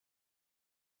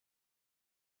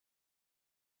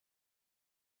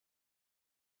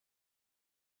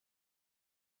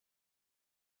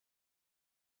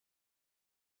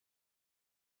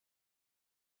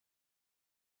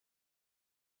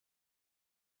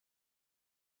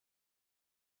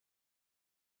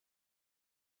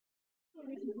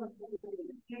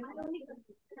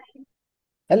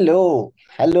Hello,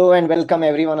 and welcome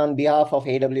everyone on behalf of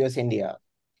AWS India.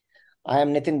 I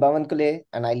am Nitin Bhavankule,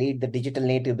 and I lead the digital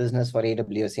native business for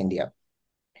AWS India.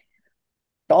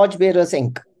 Torchbearers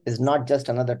Inc. is not just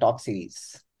another talk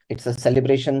series. It's a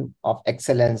celebration of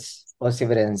excellence,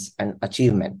 perseverance, and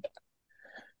achievement.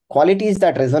 Qualities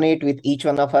that resonate with each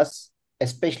one of us,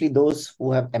 especially those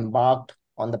who have embarked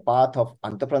on the path of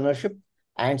entrepreneurship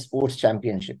and sports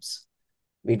championships.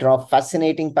 We draw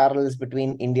fascinating parallels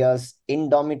between India's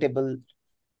indomitable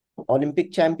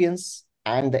Olympic champions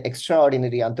and the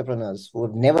extraordinary entrepreneurs who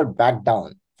have never backed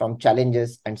down from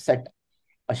challenges and set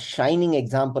a shining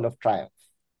example of triumph.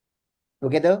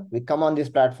 Together, we come on this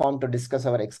platform to discuss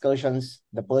our excursions,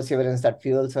 the perseverance that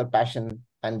fuels our passion,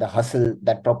 and the hustle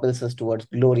that propels us towards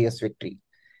glorious victory.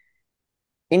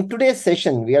 In today's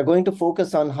session, we are going to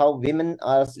focus on how women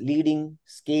are leading,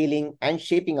 scaling, and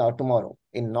shaping our tomorrow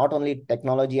in not only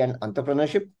technology and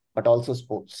entrepreneurship, but also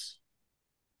sports.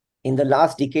 In the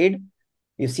last decade,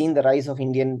 we've seen the rise of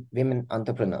Indian women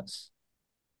entrepreneurs.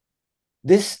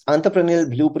 This entrepreneurial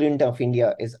blueprint of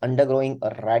India is undergoing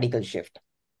a radical shift.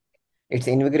 It's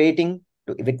invigorating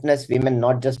to witness women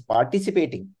not just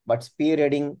participating, but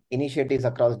spearheading initiatives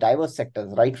across diverse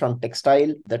sectors, right from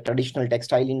textile, the traditional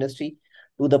textile industry,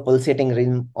 to the pulsating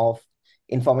realm of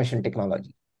information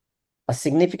technology. A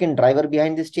significant driver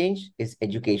behind this change is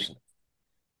education.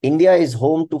 India is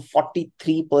home to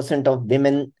 43% of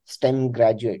women STEM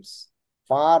graduates,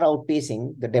 far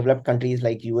outpacing the developed countries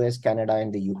like US, Canada,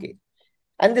 and the UK.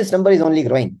 And this number is only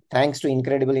growing thanks to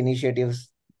incredible initiatives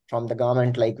from the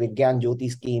government like Vigyan Jyoti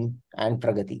scheme and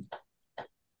Pragati.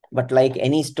 But like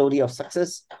any story of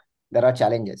success, there are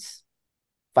challenges.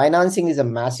 Financing is a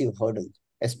massive hurdle,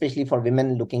 especially for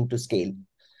women looking to scale.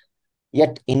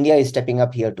 Yet India is stepping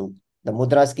up here too. The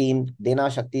Mudra scheme, Dena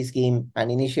Shakti scheme,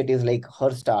 and initiatives like Her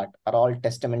Start are all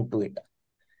testament to it.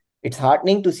 It's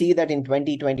heartening to see that in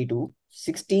 2022,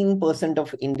 16%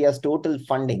 of India's total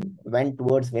funding went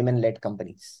towards women-led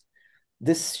companies.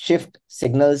 This shift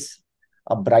signals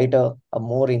a brighter, a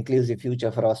more inclusive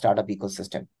future for our startup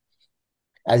ecosystem.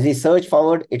 As we surge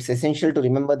forward, it's essential to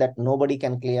remember that nobody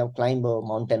can climb a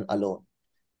mountain alone.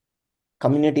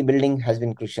 Community building has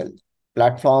been crucial.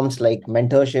 Platforms like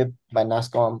Mentorship by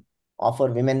NASCOM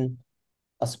offer women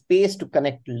a space to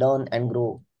connect, learn, and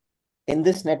grow. In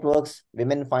these networks,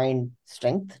 women find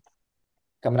strength,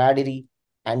 camaraderie,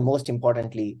 and most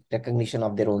importantly, recognition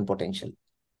of their own potential.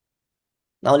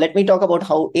 Now, let me talk about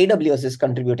how AWS is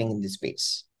contributing in this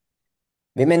space.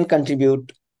 Women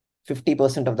contribute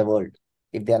 50% of the world.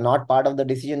 If they are not part of the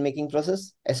decision-making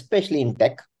process, especially in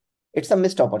tech, it's a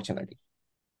missed opportunity.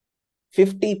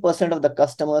 50% of the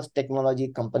customers technology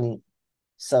company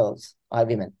serves are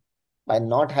women. By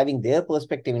not having their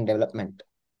perspective in development,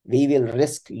 we will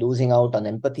risk losing out on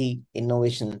empathy,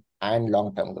 innovation, and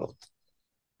long-term growth.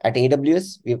 At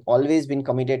AWS, we've always been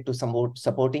committed to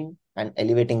supporting and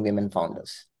elevating women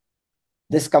founders.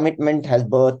 This commitment has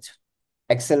birthed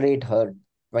Accelerate Her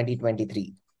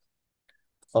 2023,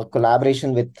 a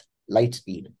collaboration with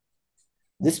Lightspeed.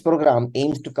 This program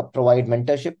aims to provide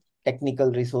mentorship,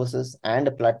 technical resources, and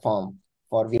a platform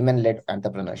for women-led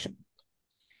entrepreneurship.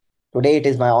 Today, it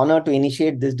is my honor to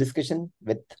initiate this discussion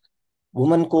with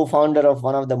woman co-founder of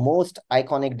one of the most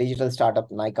iconic digital startup,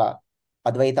 Nykaa,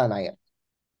 Adwaita Nayar.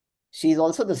 She is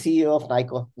also the CEO of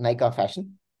Nykaa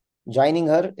Fashion. Joining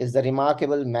her is the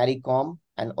remarkable Mary Kom,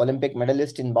 an Olympic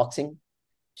medalist in boxing.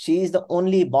 She is the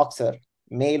only boxer,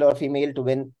 male or female, to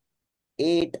win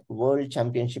 8 world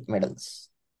championship medals.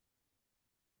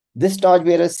 This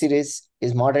Torchbearers series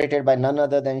is moderated by none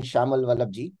other than Shamal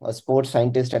Vallabhji, a sports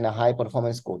scientist and a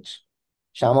high-performance coach.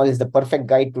 Shamal is the perfect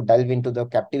guide to delve into the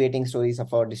captivating stories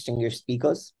of our distinguished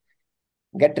speakers.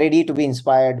 Get ready to be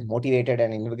inspired, motivated,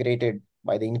 and invigorated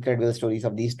by the incredible stories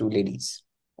of these two ladies.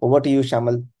 Over to you,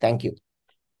 Shamal. Thank you.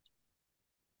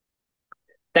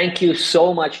 Thank you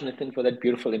so much, Nitin, for that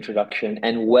beautiful introduction,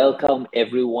 and welcome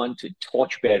everyone to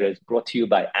Torchbearers, brought to you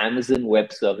by Amazon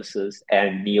Web Services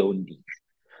and NeoNiche.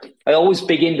 I always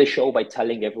begin the show by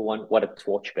telling everyone what a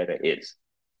torchbearer is.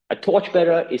 A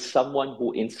torchbearer is someone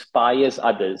who inspires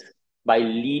others by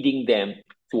leading them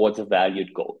towards a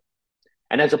valued goal.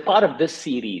 And as a part of this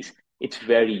series, it's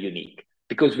very unique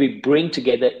because we bring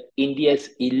together India's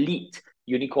elite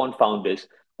unicorn founders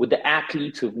with the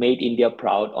athletes who've made India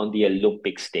proud on the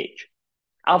Olympic stage.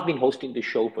 I've been hosting the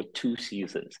show for 2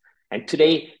 seasons, and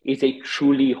today is a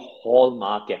truly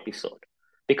hallmark episode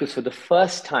because for the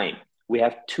first time, we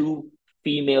have 2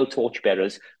 female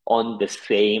torchbearers on the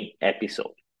same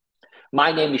episode.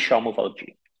 My name is Shamal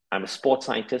Vallabhji. I'm a sports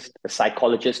scientist, a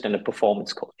psychologist, and a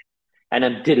performance coach. and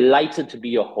I'm delighted to be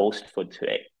your host for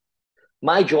today.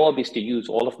 My job is to use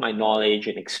all of my knowledge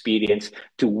and experience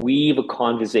to weave a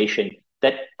conversation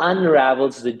that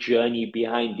unravels the journey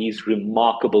behind these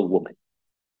remarkable women.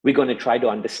 We're going to try to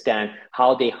understand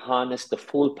how they harness the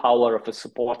full power of a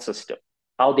support system,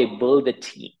 how they build a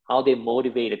team, how they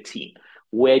motivate a team,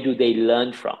 where do they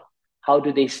learn from, how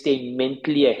do they stay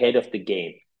mentally ahead of the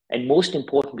game, and most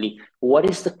importantly, what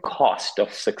is the cost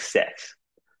of success?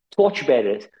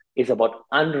 Torchbearers is about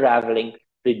unraveling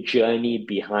the journey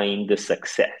behind the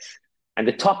success. And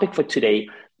the topic for today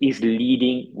is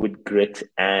leading with grit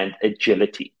and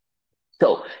agility.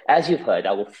 So, as you've heard,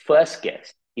 our first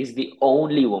guest is the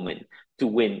only woman to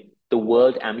win the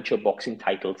World Amateur Boxing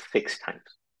title 6 times.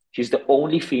 She's the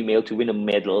only female to win a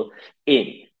medal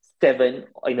in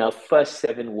her first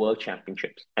 7 World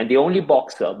Championships, and the only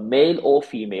boxer, male or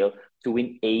female, to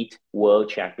win 8 World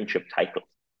Championship titles.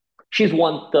 She's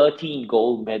won 13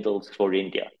 gold medals for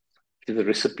India. She's a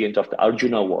recipient of the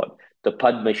Arjuna Award, the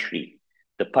Padma Shri,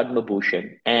 the Padma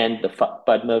Bhushan, and the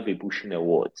Padma Vibhushan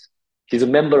Awards. She's a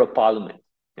member of parliament,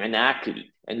 an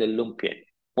athlete, an Olympian,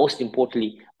 most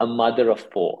importantly, a mother of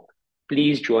 4.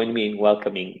 Please join me in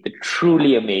welcoming the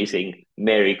truly amazing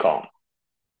Mary Kom.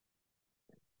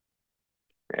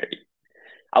 Mary.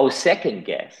 Our second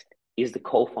guest is the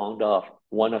co-founder of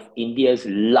one of India's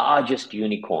largest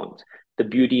unicorns, the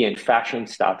beauty and fashion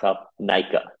startup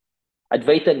Nykaa.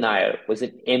 Adwaita Nayar was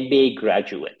an MBA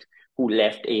graduate who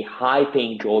left a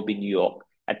high-paying job in New York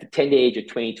at the tender age of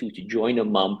 22 to join her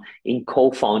mom in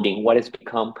co-founding what has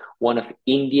become one of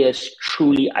India's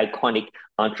truly iconic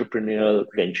entrepreneurial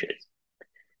ventures.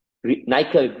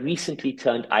 Nykaa recently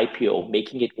turned IPO,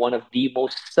 making it one of the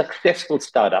most successful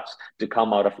startups to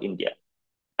come out of India.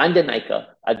 Under Nykaa,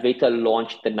 Adwaita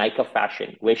launched the Nykaa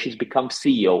Fashion, where she's become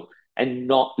CEO and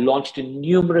launched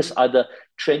numerous other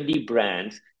trendy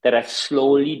brands that have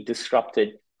slowly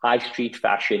disrupted high street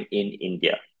fashion in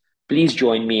India. Please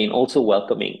join me in also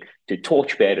welcoming to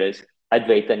Torchbearers,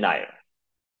 Adwaita Nayar.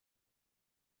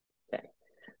 Okay.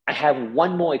 I have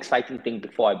one more exciting thing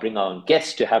before I bring our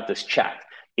guests to have this chat.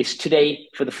 Is today,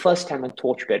 for the first time on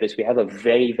Torchbearers, we have a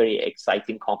very, very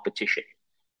exciting competition.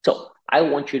 So I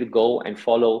want you to go and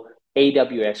follow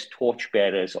AWS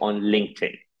Torchbearers on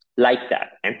LinkedIn, like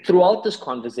that. And throughout this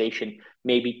conversation,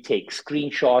 maybe take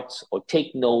screenshots or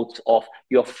take notes of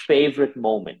your favorite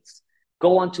moments.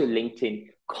 Go onto LinkedIn,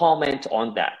 comment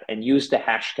on that, and use the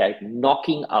hashtag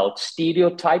knocking out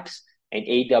stereotypes and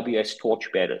AWS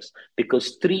Torchbearers,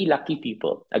 because 3 lucky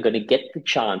people are going to get the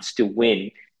chance to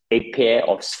win a pair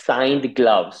of signed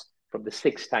gloves from the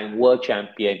 6-time world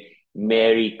champion,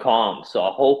 Mary Kom. So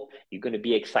I hope you're going to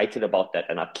be excited about that.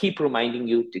 And I'll keep reminding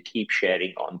you to keep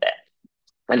sharing on that.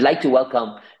 I'd like to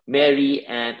welcome Mary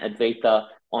and Adwaita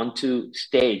onto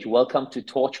stage. Welcome to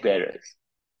Torchbearers.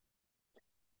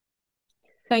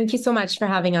 Thank you so much for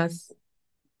having us.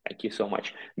 Thank you so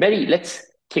much. Mary, let's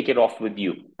kick it off with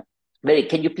you. Mary,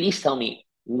 can you please tell me,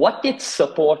 what did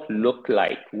support look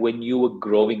like when you were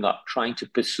growing up trying to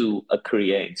pursue a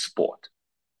career in sport?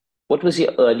 What was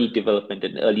your early development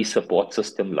and early support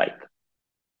system like?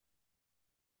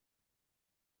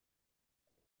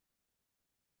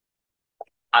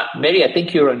 Mary, I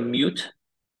think you're on mute.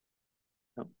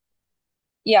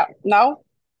 Yeah, now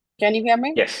can you hear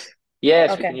me? Yes.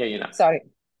 Yes, Okay. we can hear you now. Sorry.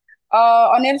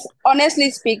 Honestly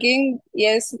speaking,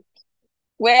 yes,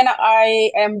 when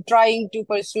I am trying to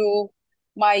pursue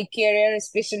my career,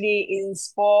 especially in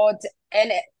sport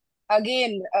and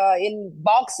again in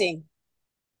boxing,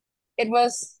 it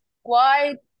was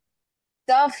quite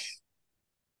tough.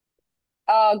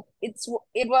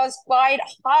 It was quite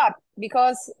hard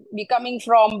because we coming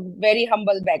from very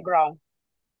humble background,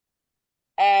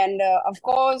 and of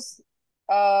course,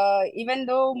 even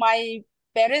though my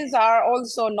parents are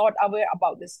also not aware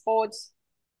about the sports,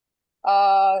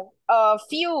 I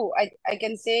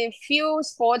can say few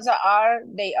sports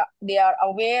they are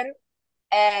aware,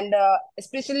 and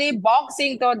especially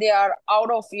boxing, though they are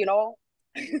out of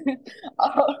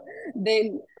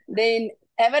they they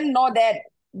haven't know that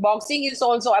boxing is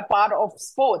also a part of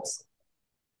sports.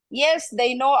 Yes,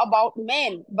 they know about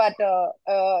men, but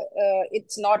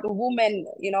it's not women.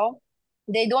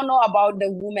 They don't know about the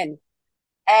women.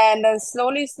 And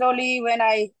slowly, when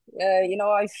I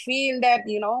feel that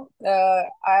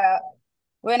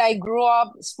when I grew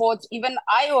up, sports, even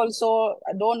I also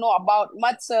don't know about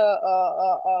much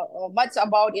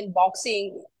about in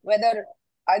boxing, whether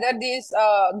either this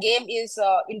game is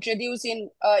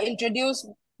introduced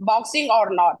boxing or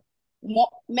not.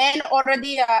 Men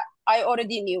already, I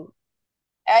already knew.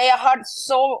 I heard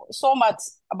so much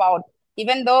about,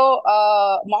 even though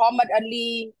Muhammad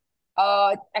Ali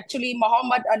Actually,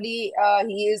 Muhammad Ali,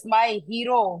 he is my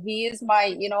hero. He is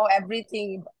my,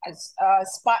 everything.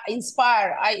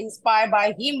 Inspire. I inspire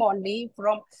by him only.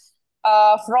 From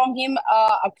him,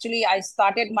 actually, I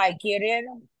started my career.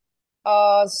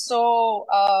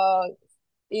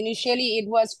 Initially, it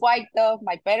was quite tough.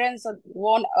 My parents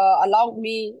won't allow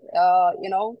me,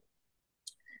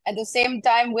 At the same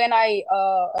time, when I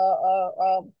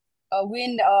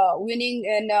winning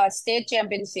in state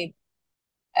championship,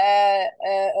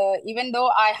 even though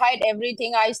I hide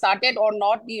everything I started or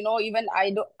not, even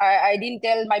I didn't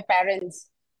tell my parents.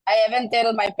 I haven't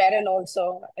tell my parent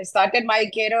also. I started my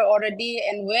career already,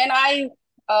 and when I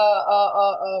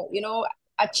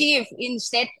achieve in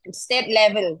state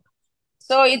level,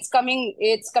 so it's coming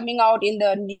out in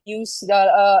the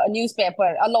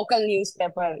newspaper, a local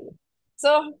newspaper.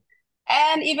 So,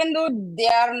 and even though they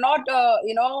are not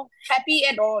happy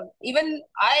at all, even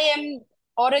I am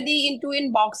already into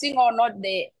in boxing or not,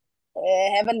 they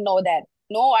haven't know that,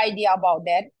 no idea about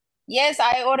that. Yes,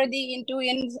 I already into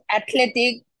in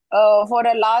athletic for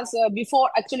the last before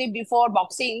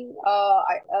boxing.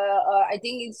 I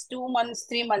think it's 2 months,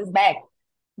 3 months back,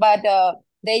 but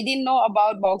they didn't know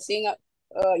about boxing.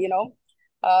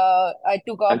 I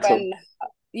took up Until and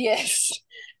yes,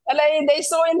 like they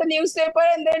saw in the newspaper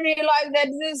and they realized that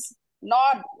this is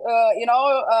not,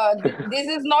 this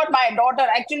is not my daughter.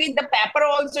 Actually, the paper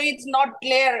also it's not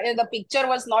clear. The picture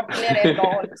was not clear at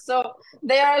all. So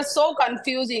they are so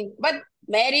confusing. But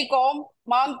Mary Com,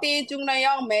 Mamti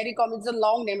Chungnayang, Mary Com, it's a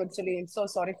long name actually. I'm so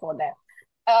sorry for that.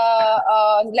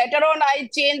 Later on, I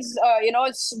changed.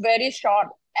 It's very short.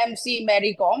 MC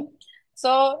Mary Com.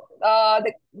 So I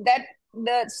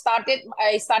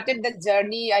started the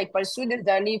journey. I pursued the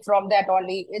journey from that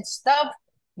only. It's tough,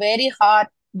 very hard,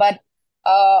 but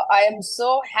I am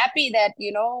so happy that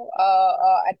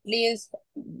at least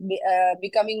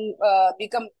becoming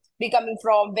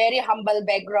from very humble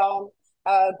background.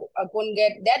 I couldn't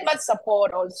get that much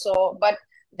support also, but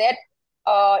that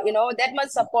that much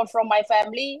support from my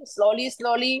family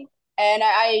slowly, and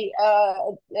right,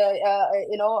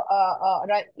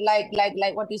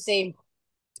 like what you say,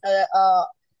 uh, uh,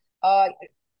 uh,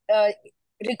 uh,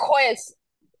 request,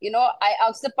 I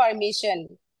ask the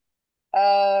permission.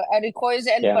 A request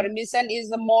and yeah, permission is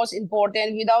the most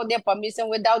important. Without their permission,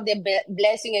 without their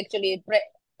blessing, actually,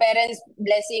 parents'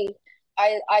 blessing,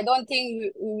 I don't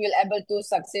think we will able to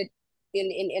succeed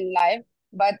in life.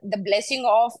 But the blessing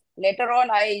of later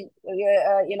on, I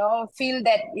feel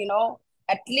that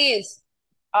at least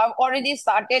I've already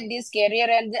started this career,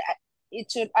 and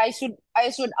I should ask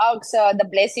the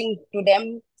blessing to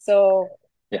them. So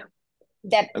yeah,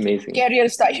 that amazing. career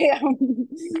start. Yeah.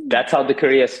 That's how the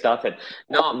career started.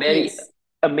 Now, Mary, Yes.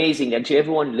 amazing. And to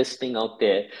everyone listening out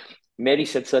there, Mary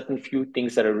said certain few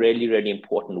things that are really, really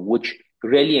important, which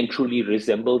really and truly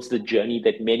resembles the journey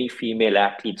that many female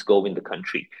athletes go in the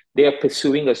country. They are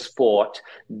pursuing a sport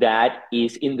that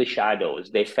is in the shadows.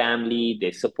 Their family,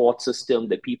 their support system,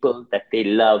 the people that they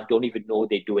love don't even know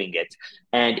they're doing it.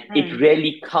 And it Mm.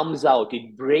 really comes out,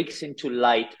 it breaks into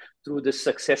light through the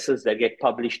successes that get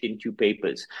published into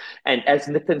papers. And as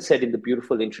Nitin said in the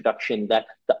beautiful introduction, that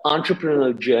the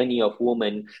entrepreneurial journey of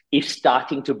women is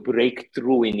starting to break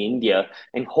through in India.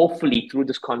 And hopefully through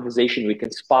this conversation, we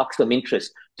can spark some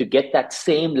interest to get that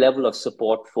same level of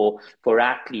support for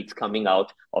athletes coming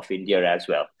out of India as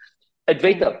well. Mm.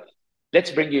 Adwaita, let's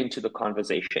bring you into the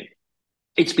conversation.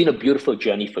 It's been a beautiful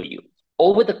journey for you.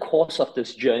 Over the course of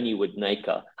this journey with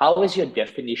Nykaa, how has your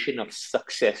definition of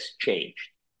success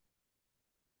changed?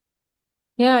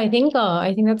 Yeah, I think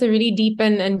that's a really deep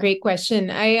and great question.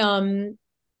 I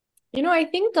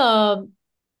think the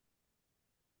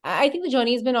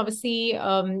journey has been obviously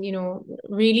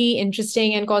really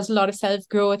interesting and caused a lot of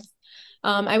self-growth.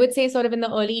 I would say sort of in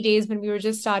the early days when we were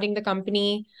just starting the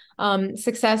company,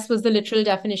 success was the literal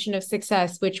definition of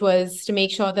success, which was to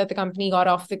make sure that the company got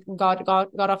off the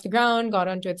ground, got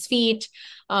onto its feet,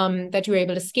 that you were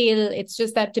able to scale. It's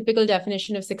just that typical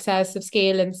definition of success, of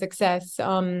scale and success,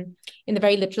 in the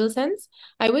very literal sense.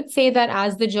 I would say that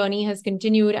as the journey has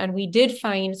continued and we did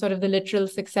find sort of the literal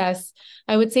success,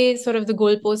 I would say sort of the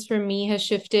goalpost for me has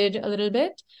shifted a little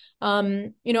bit.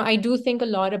 I do think a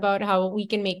lot about how we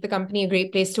can make the company a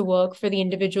great place to work for the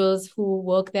individuals who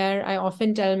work there. I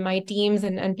often tell my teams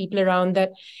and people around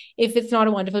that if it's not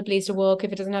a wonderful place to work,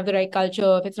 if it doesn't have the right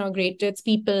culture, if it's not great to its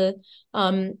people,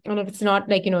 and if it's not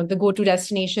like, the go-to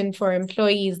destination for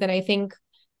employees, then I think,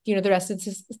 the rest of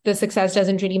the success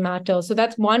doesn't really matter. So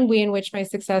that's one way in which my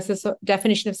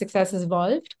definition of success has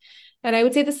evolved. And I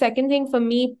would say the second thing for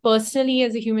me personally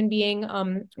as a human being,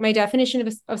 my definition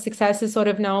of success is sort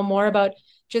of now more about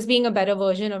just being a better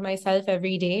version of myself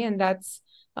every day. And that's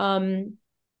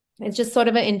it's just sort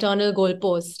of an internal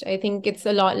goalpost. I think it's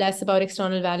a lot less about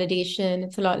external validation.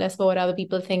 It's a lot less about what other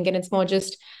people think. And it's more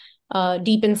just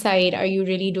deep inside, are you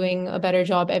really doing a better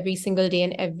job every single day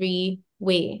in every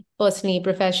way, personally,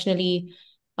 professionally,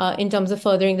 in terms of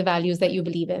furthering the values that you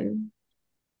believe in?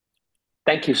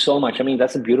 Thank you so much. I mean,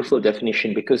 that's a beautiful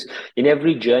definition, because in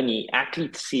every journey,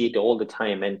 athletes see it all the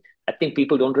time. And I think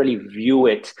people don't really view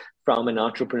it from an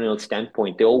entrepreneurial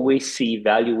standpoint. They always see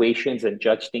valuations and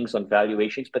judge things on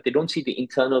valuations, but they don't see the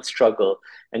internal struggle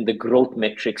and the growth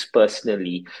metrics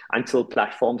personally until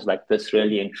platforms like this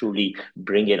really and truly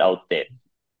bring it out there.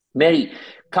 Mary,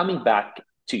 coming back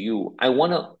to you, I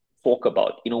want to talk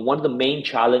about, one of the main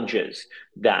challenges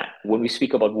that when we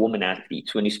speak about women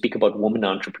athletes, when you speak about women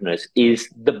entrepreneurs, is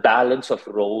the balance of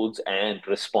roles and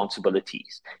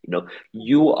responsibilities.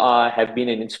 You have been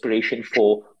an inspiration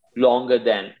for longer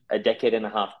than a decade and a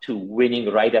half to winning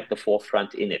right at the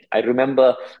forefront in it. I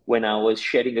remember when I was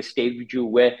sharing a stage with you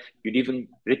where you'd even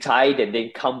retired and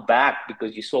then come back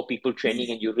because you saw people training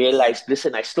and you realized,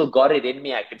 listen, I still got it in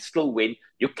me. I can still win.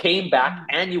 You came back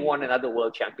and you won another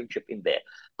world championship in there.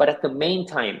 But at the main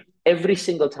time, every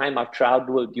single time I've traveled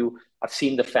with you, I've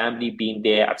seen the family being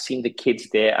there. I've seen the kids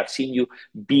there. I've seen you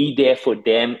be there for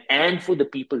them and for the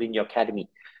people in your academy.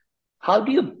 How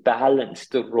do you balance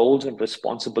the roles and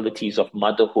responsibilities of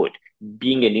motherhood,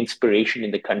 being an inspiration in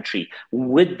the country,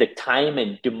 with the time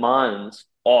and demands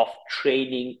of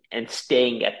training and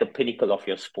staying at the pinnacle of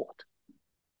your sport?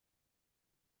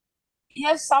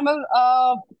 Yes, Samuel.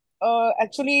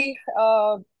 Actually,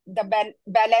 the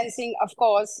balancing, of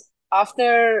course,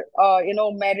 after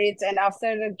marriage and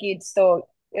after the kids, so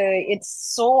it's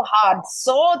so hard,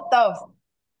 so tough.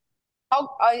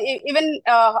 How even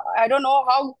I don't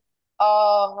know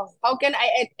how can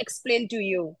I explain to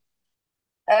you?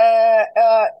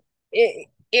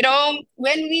 When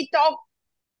we talk,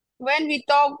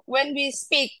 when we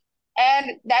speak,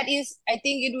 and that is, I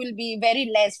think it will be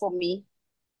very less for me.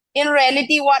 In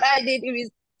reality, what I did, it was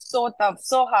so tough,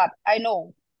 so hard, I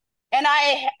know. And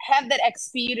I have that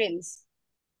experience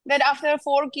that after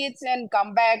 4 kids and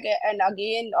come back and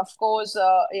again, of course,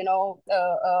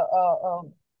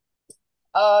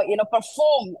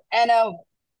 perform. And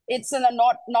it's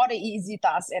not an easy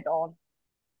task at all.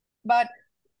 But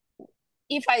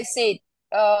if I say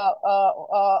there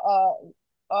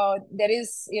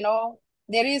is,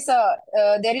 there is a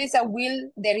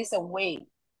will, there is a way.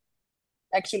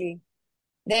 Actually,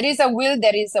 there is a will,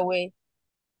 there is a way.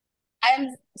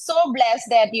 I'm so blessed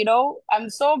that,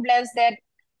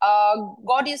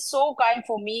 God is so kind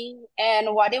for me,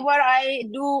 and whatever I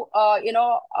do,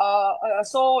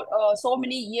 so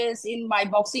many years in my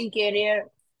boxing career,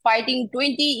 fighting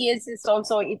 20 years is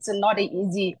also, it's not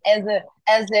easy as a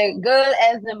girl,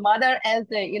 as a mother, as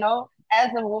a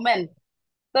woman.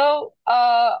 So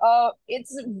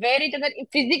it's very difficult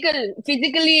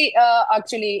physically,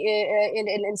 actually,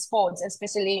 in sports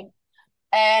especially,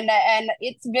 and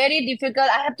it's very difficult.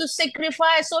 I have to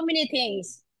sacrifice so many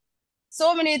things.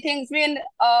 When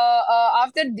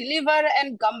after deliver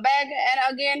and come back, and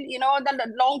again, the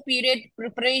long period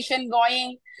preparation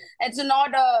going. It's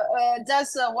not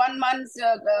just 1 month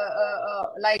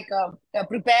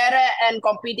prepare and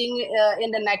competing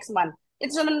in the next month.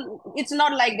 It's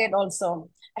not like that also.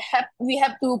 We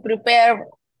have to prepare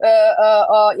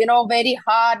very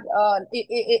hard.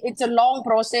 It's a long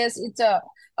process. It's a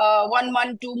 1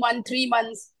 month, 2 months, 3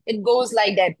 months. It goes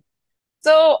like that.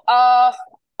 So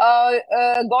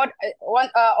God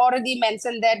already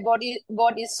mentioned that God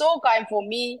is so kind for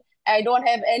me. I don't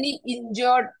have any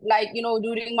injured,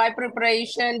 during my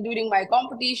preparation, during my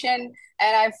competition,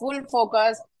 and I full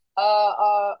focus,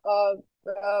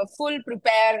 full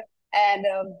prepare, and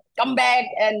come back.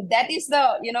 And that is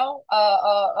the,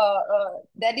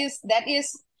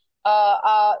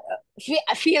 I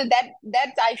feel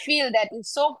that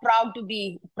it's so proud to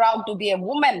be a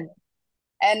woman,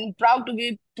 and proud to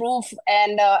be proof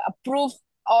and proof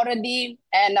already,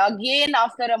 and again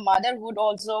after a motherhood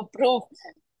also proof.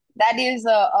 That is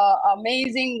a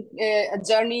amazing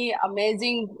journey,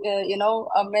 amazing,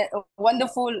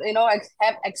 wonderful,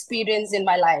 have experience in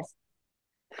my life.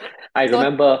 I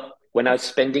remember when I was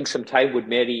spending some time with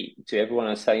Mary, to everyone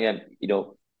I was telling them,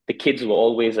 the kids were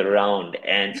always around,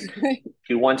 and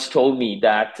she once told me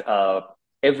that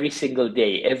every single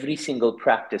day, every single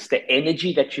practice, the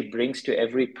energy that she brings to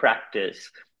every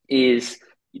practice is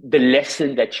the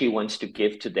lesson that she wants to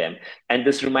give to them. And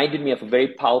this reminded me of a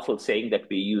very powerful saying that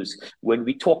we use. When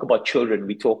we talk about children,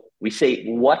 we say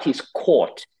what is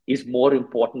caught is more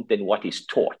important than what is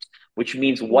taught, which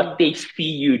means what they see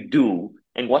you do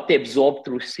and what they absorb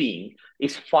through seeing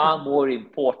is far more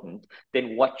important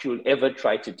than what you'll ever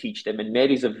try to teach them. And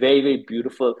Mary is a very, very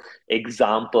beautiful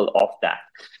example of that.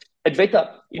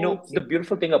 Adwaita, the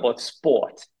beautiful thing about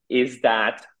sport is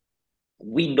that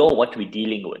we know what we're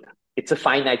dealing with. It's a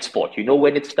finite sport. You know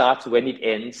when it starts, when it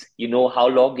ends, you know how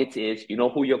long it is, you know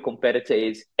who your competitor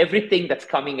is, everything that's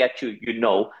coming at you,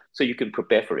 so you can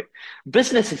prepare for it.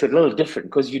 Business is a little different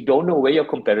because you don't know where your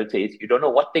competitor is, you don't know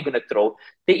what they're going to throw.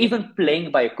 They're even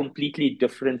playing by a completely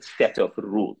different set of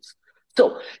rules.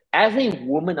 So as a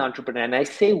woman entrepreneur, and I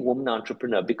say woman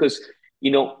entrepreneur because,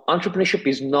 entrepreneurship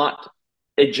is not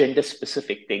a gender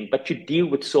specific thing, but you deal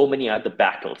with so many other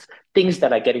battles, things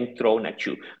that are getting thrown at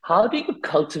you. How do you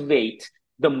cultivate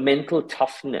the mental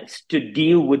toughness to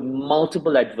deal with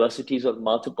multiple adversities on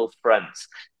multiple fronts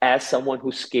as someone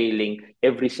who's scaling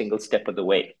every single step of the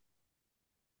way?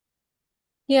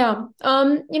 Yeah.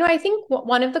 I think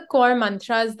one of the core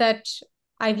mantras that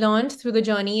I've learned through the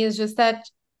journey is just that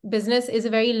business is a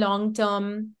very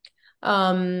long-term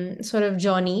sort of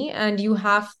journey, and you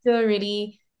have to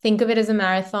really think of it as a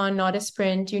marathon, not a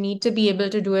sprint. You need to be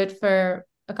able to do it for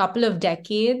a couple of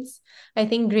decades. I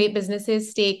think great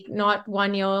businesses take not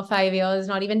 1 year, 5 years,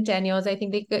 not even 10 years. I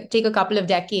think they take a couple of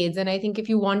decades. And I think if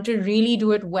you want to really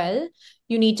do it well,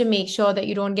 you need to make sure that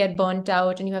you don't get burnt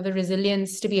out and you have the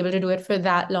resilience to be able to do it for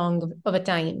that long of a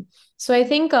time. So I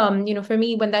think, for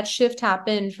me, when that shift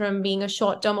happened from being a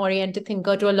short-term oriented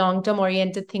thinker to a long-term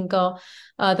oriented thinker,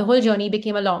 the whole journey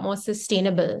became a lot more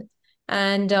sustainable.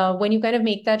 And when you kind of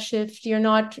make that shift, you're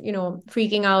not,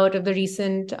 freaking out of the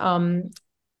recent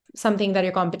something that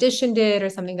your competition did or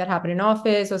something that happened in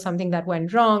office or something that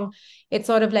went wrong. It's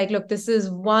sort of like, look, this is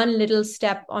one little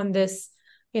step on this,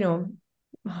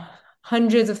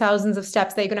 hundreds of thousands of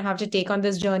steps that you're going to have to take on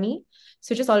this journey.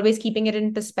 So just always keeping it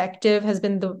in perspective has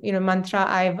been the, mantra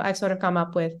I've sort of come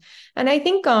up with. And I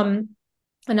think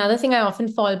another thing I often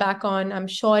fall back on, I'm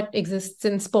sure it exists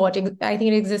in sport, I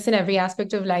think it exists in every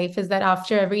aspect of life, is that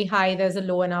after every high, there's a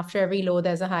low, and after every low,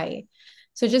 there's a high.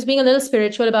 So just being a little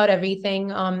spiritual about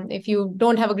everything. If you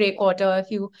don't have a great quarter,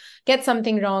 if you get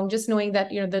something wrong, just knowing that,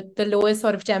 the low is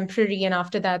sort of temporary, and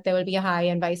after that, there will be a high,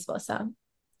 and vice versa.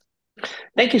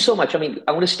 Thank you so much. I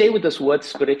want to stay with this word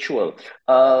spiritual.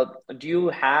 Do you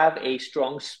have a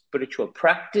strong spiritual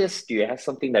practice? Do you have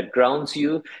something that grounds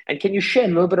you? And can you share a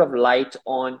little bit of light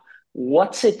on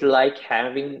what's it like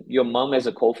having your mom as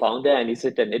a co-founder? And is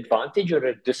it an advantage or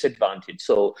a disadvantage?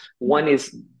 So one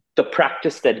is the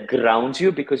practice that grounds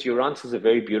you, because your answers are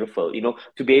very beautiful,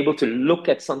 to be able to look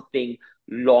at something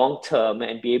long term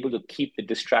and be able to keep the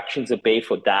distractions at bay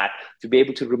for that, to be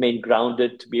able to remain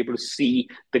grounded, to be able to see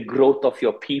the growth of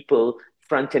your people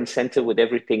front and center with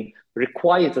everything,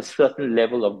 requires a certain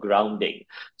level of grounding.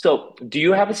 So do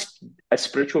you have a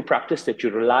spiritual practice that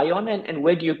you rely on, and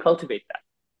where do you cultivate that?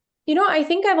 I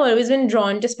think I've always been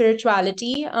drawn to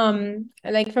spirituality,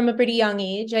 like from a pretty young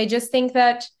age. I just think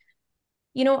that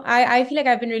I feel like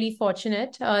I've been really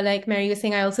fortunate. Like Mary was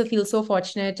saying, I also feel so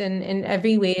fortunate in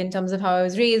every way in terms of how I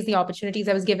was raised, the opportunities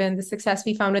I was given, the success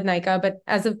we found with Nykaa. But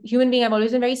as a human being, I've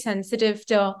always been very sensitive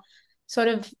to sort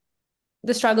of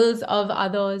the struggles of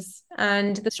others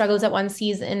and the struggles that one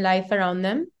sees in life around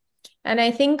them. And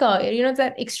I think, it's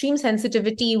that extreme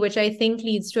sensitivity, which I think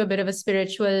leads to a bit of a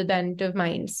spiritual bent of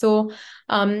mind. So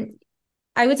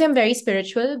I would say I'm very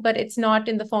spiritual, but it's not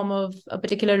in the form of a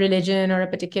particular religion or a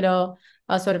particular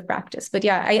sort of practice. But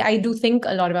yeah, I do think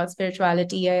a lot about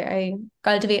spirituality. I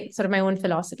cultivate sort of my own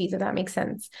philosophies, if that makes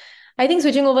sense. I think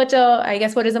switching over to, I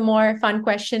guess, what is a more fun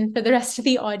question for the rest of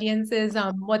the audience is,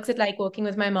 what's it like working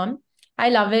with my mom? I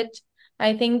love it.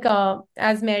 I think,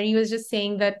 as Mary was just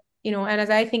saying that, and as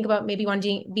I think about maybe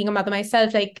being a mother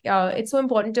myself, like it's so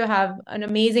important to have an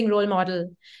amazing role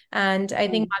model. And I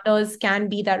think mothers can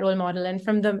be that role model. And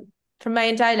from my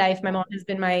entire life, my mom has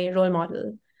been my role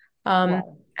model.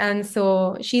 Wow. And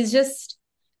so she's just,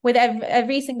 with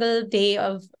every single day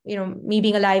of, me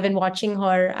being alive and watching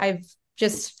her, I've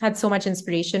just had so much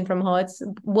inspiration from her.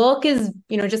 Work is,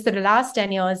 just the last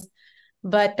 10 years,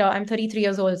 but I'm 33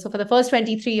 years old. So for the first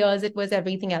 23 years, it was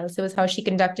everything else. It was how she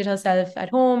conducted herself at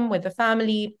home, with the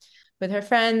family, with her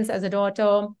friends, as a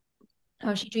daughter,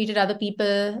 how she treated other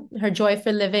people, her joy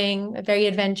for living, very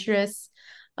adventurous.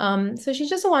 So she's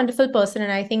just a wonderful person,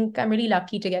 and I think I'm really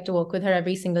lucky to get to work with her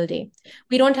every single day.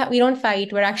 We don't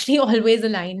fight. We're actually always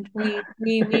aligned. We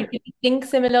really think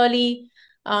similarly.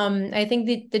 I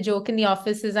think the joke in the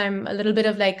office is I'm a little bit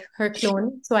of like her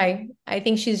clone. So I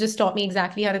think she's just taught me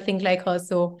exactly how to think like her.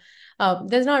 So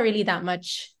there's not really that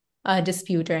much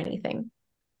dispute or anything.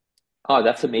 Oh,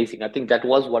 that's amazing. I think that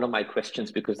was one of my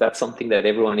questions because that's something that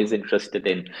everyone is interested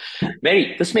in.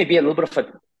 Mary, this may be a little bit of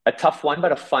a tough one,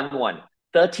 but a fun one.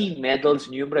 30 medals,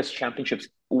 numerous championships.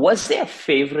 Was there a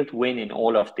favorite win in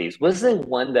all of these? Was there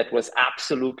one that was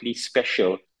absolutely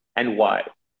special, and why?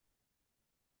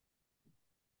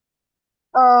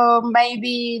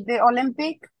 Maybe the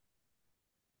Olympic,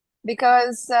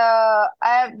 because I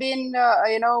have been,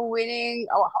 winning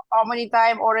how many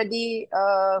time already?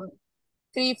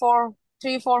 Three, four,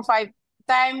 5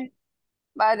 times.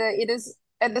 But it is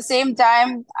at the same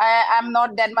time I am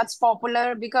not that much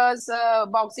popular because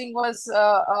boxing was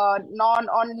known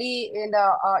only in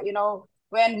the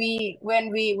when we win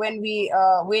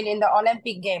in the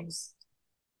Olympic Games.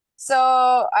 So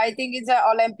I think it's the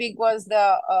Olympic was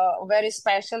the very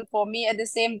special for me. At the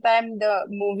same time, the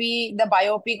movie, the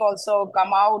biopic also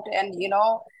come out, and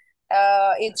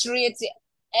it's reached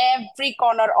every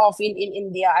corner of in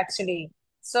India actually.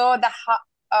 So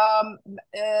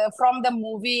from the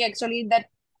movie actually that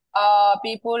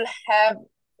people have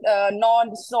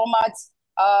known so much,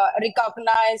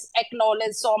 recognized,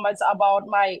 acknowledged so much about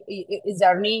my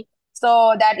journey.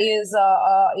 So that is,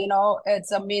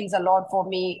 it means a lot for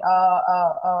me.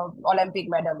 Olympic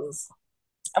medal is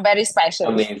very special.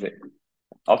 Amazing.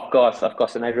 Of course, of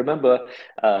course. And I remember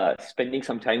spending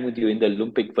some time with you in the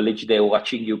Olympic Village there,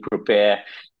 watching you prepare.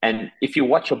 And if you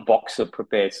watch a boxer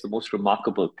prepare, it's the most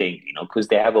remarkable thing, because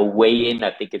they have a weigh-in,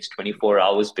 I think it's 24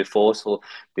 hours before. So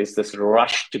there's this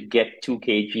rush to get 2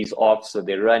 kgs off. So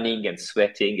they're running and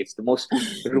sweating. It's the most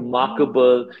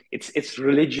remarkable. It's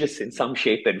religious in some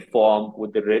shape and form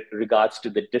with regards to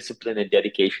the discipline and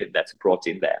dedication that's brought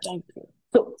in there. Thank you.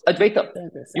 So Adwaita,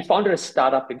 you founded a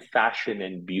startup in fashion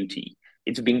and beauty.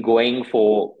 It's been going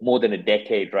for more than a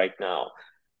decade right now.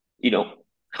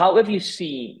 How have you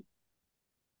seen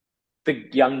the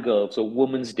young girls or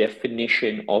women's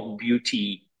definition of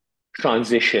beauty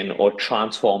transition or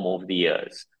transform over the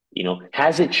years?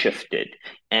 Has it shifted?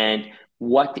 And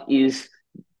what do you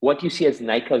see as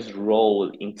Nykaa's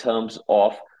role in terms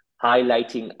of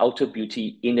highlighting outer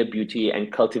beauty, inner beauty,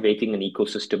 and cultivating an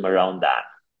ecosystem around that?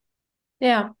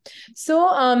 Yeah. So,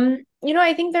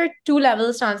 I think there are two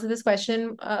levels to answer this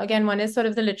question. Again, one is sort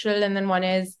of the literal, and then one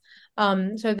is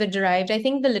sort of the derived. I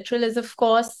think the literal is, of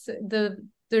course, the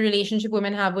relationship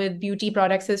women have with beauty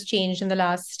products has changed in the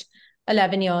last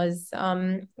 11 years.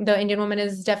 The Indian woman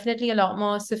is definitely a lot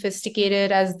more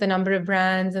sophisticated as the number of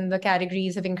brands and the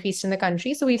categories have increased in the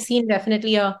country. So we've seen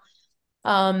definitely a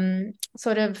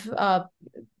sort of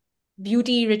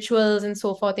beauty rituals and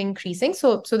so forth increasing.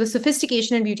 So the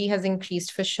sophistication in beauty has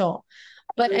increased for sure.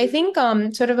 But I think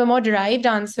sort of a more derived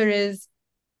answer is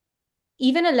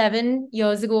even 11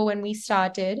 years ago when we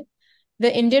started,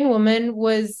 the Indian woman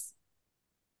was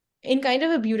in kind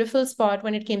of a beautiful spot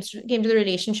when it came to the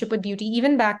relationship with beauty.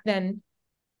 Even back then,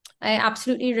 I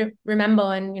absolutely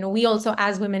remember, and we also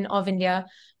as women of India,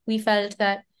 we felt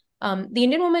that the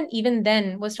Indian woman even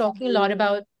then was talking a lot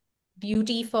about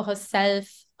beauty for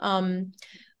herself,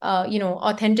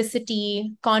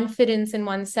 authenticity, confidence in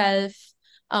oneself,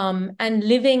 and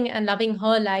living and loving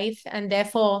her life, and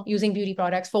therefore using beauty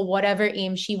products for whatever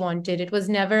aim she wanted. It was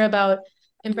never about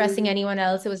impressing anyone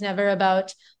else. It was never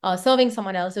about serving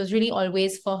someone else. It was really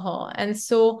always for her. And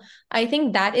so I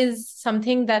think that is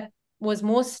something that was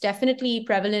most definitely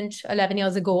prevalent 11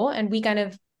 years ago. And we kind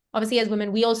of, obviously as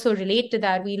women, we also relate to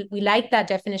that. We like that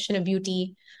definition of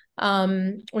beauty,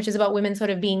 which is about women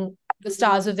sort of being the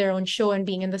stars of their own show and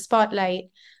being in the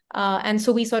spotlight. And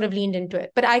so we sort of leaned into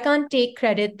it. But I can't take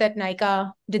credit that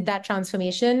Nykaa did that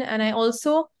transformation. And I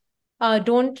also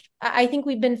I think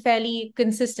we've been fairly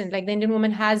consistent. Like the Indian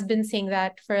woman has been saying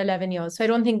that for 11 years. So I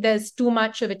don't think there's too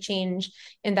much of a change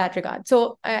in that regard.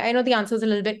 So I know the answer is a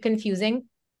little bit confusing.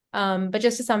 But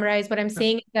just to summarize, what I'm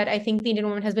saying is that I think the Indian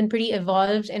woman has been pretty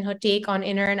evolved in her take on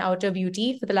inner and outer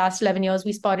beauty for the last 11 years.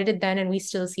 We spotted it then and we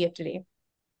still see it today.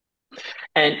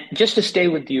 And just to stay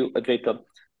with you, Adwaita,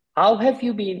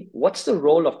 what's the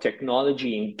role of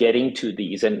technology in getting to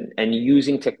these and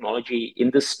using technology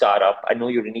in the startup? I know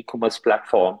you're an e-commerce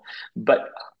platform,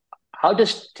 but how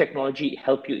does technology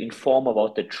help you inform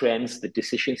about the trends, the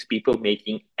decisions people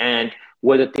making, and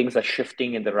whether things are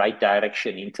shifting in the right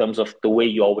direction in terms of the way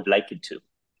you all would like it to?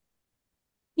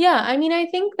 Yeah, I mean, I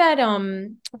think that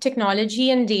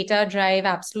technology and data drive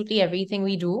absolutely everything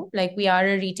we do. Like we are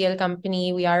a retail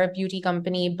company, we are a beauty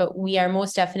company, but we are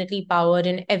most definitely powered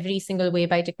in every single way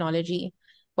by technology.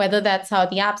 Whether that's how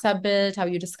the apps are built, how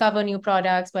you discover new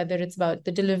products, whether it's about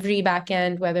the delivery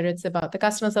backend, whether it's about the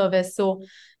customer service. So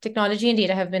technology and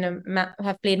data have been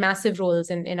have played massive roles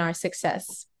in our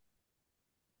success.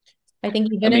 I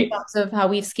think even in terms of how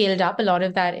we've scaled up, a lot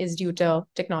of that is due to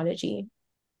technology.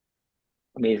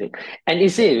 Amazing. And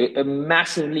is it a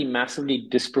massively, massively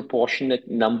disproportionate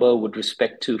number with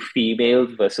respect to female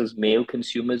versus male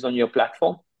consumers on your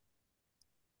platform?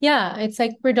 Yeah, it's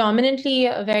like predominantly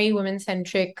a very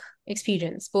women-centric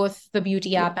experience, both the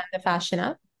beauty app and the fashion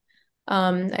app.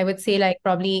 I would say like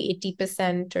probably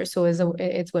 80% or so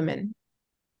it's women.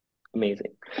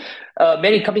 Amazing.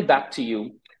 Mary, coming back to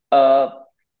you, I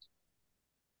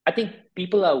think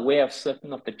people are aware of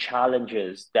certain of the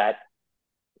challenges that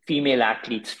female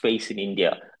athletes face in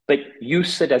India. But you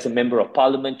sit as a member of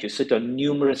parliament, you sit on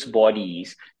numerous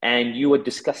bodies, and you are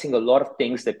discussing a lot of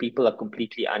things that people are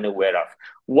completely unaware of.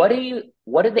 What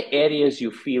are the areas you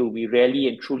feel we really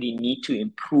and truly need to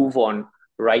improve on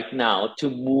right now to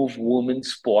move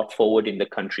women's sport forward in the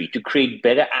country, to create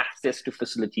better access to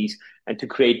facilities and to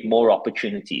create more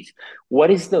opportunities?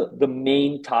 What is the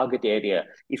main target area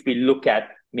if we look at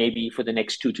maybe for the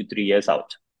next 2 to 3 years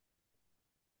out?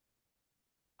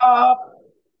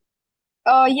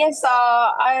 Yes,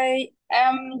 I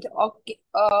am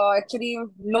actually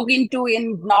looking to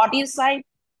in northeast side,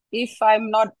 if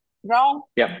I'm not wrong.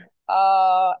 Yeah.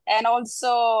 And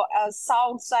also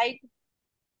south side.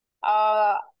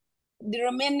 The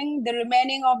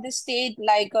remaining of the state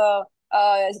like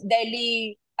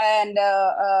Delhi and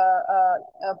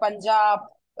Punjab,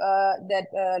 that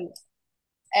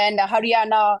and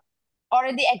Haryana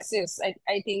already exists, I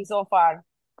think so far.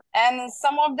 And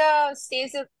some of the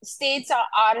states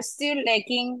are still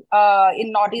lacking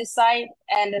in northeast side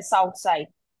and the south side.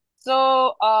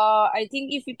 So I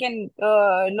think if you can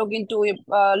look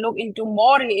into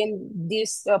more in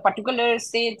these particular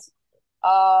states,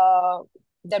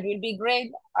 that will be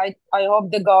great. I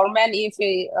hope the government, if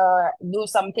we do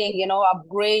something,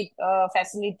 upgrade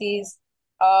facilities,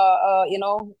 so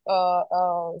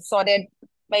that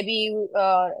maybe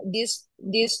these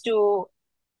two,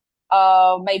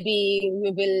 maybe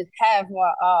we will have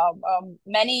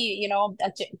many,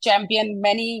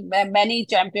 many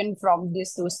champion from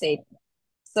these two states.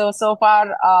 So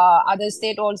far, other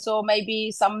state also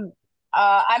maybe some.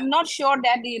 I'm not sure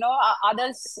that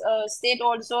other state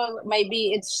also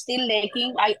maybe it's still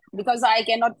lacking. Because I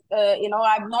cannot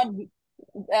I've not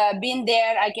been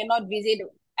there. I cannot visit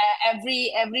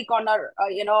every corner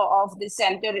of the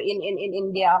center in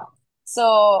India.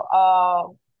 So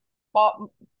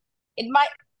in my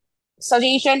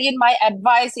suggestion, in my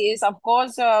advice is, of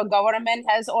course, government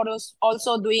has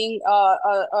also doing for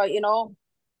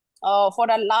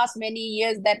the last many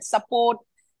years that support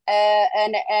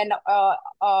and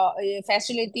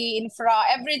facility infra,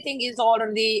 everything is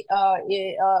already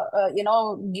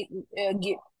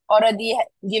already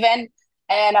given.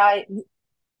 And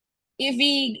if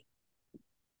we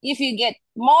get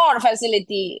more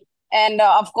facility, and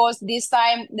of course this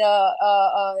time the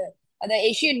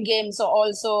Asian Games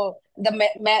also the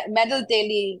medal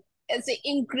tally, it's an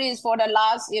increase for the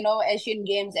last Asian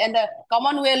Games, and the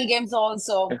Commonwealth Games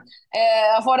also.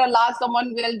 For the last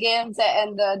Commonwealth Games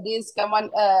and these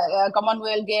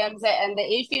Commonwealth Games and the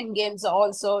Asian Games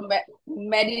also,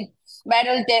 medal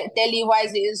tally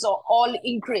wise is all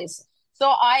increase. So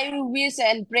I wish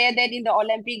and pray that in the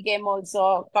Olympic game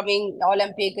also, coming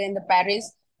Olympic in the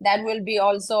Paris, that will be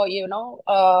also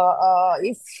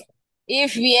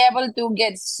if we able to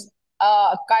get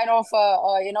kind of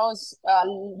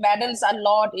medals a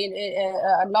lot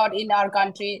in our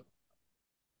country,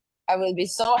 I will be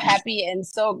so happy, and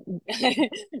so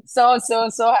so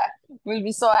will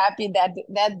be so happy that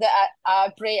I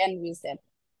pray and wish that.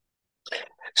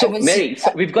 So Mary,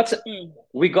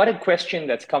 we got a question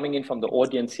that's coming in from the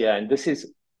audience here, and this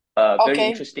is very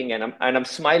interesting, and I'm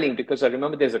smiling because I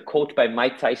remember there's a quote by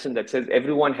Mike Tyson that says,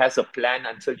 "Everyone has a plan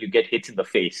until you get hit in the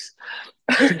face."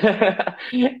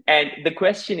 And the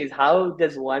question is, how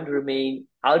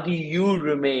do you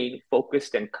remain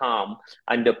focused and calm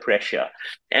under pressure?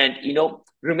 And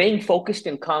remain focused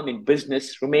and calm in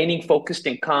business, remaining focused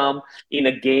and calm in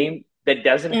a game that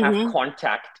doesn't have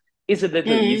contact is a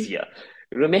little easier.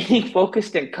 Remaining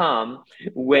focused and calm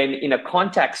when in a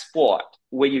contact sport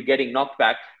where you're getting knocked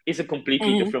back is a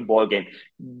completely different ballgame.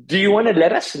 Do you want to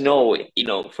let us know,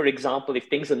 for example, if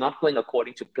things are not going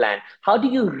according to plan, how do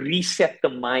you reset the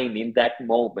mind in that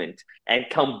moment and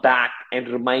come back and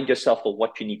remind yourself of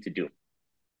what you need to do?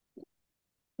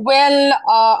 Well,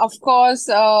 of course,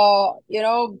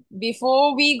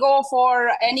 before we go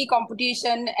for any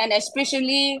competition, and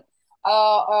especially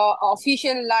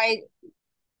official like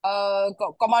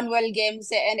Commonwealth Games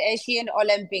and Asian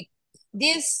Olympic,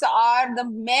 these are the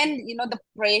main, the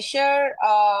pressure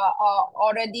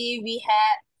already we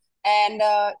had, and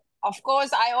of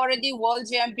course, I already world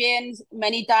champions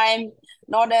many times,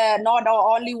 not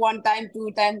only one time,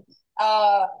 two times.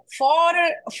 For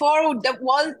the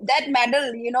world, that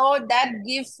medal, that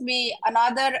gives me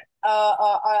another.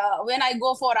 When I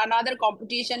go for another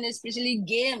competition, especially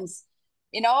games,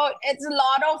 it's a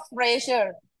lot of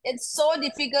pressure. It's so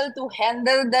difficult to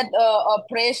handle that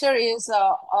pressure. Is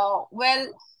well.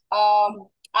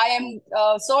 I am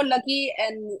so lucky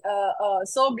and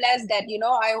so blessed that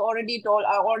I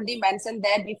already mentioned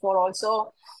that before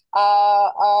also.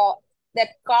 That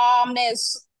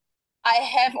calmness I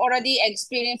have already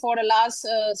experienced for the last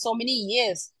so many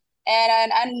years,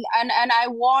 and I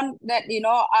want that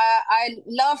I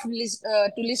love to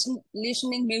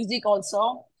listening music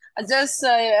also. I just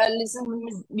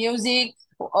listen music,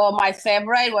 my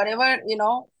favorite whatever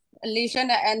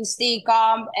listen and stay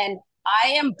calm, and I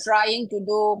am trying to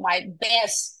do my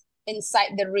best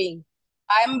inside the ring.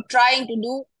 I'm trying to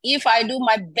do, if I do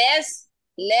my best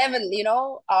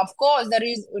level, of course the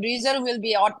result will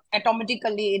be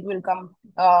automatically, it will come,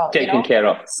 Taken care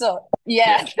of. so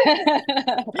yeah.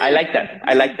 I like that.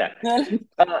 I like that.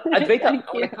 Adwaita, Thank I want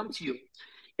you. to come to you.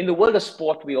 In the world of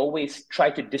sport, we always try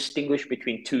to distinguish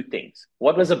between two things.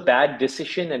 What was a bad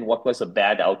decision and what was a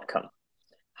bad outcome?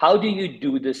 How do you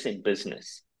do this in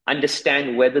business?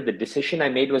 Understand whether the decision I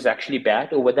made was actually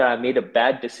bad or whether I made a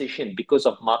bad decision because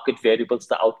of market variables,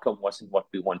 the outcome wasn't what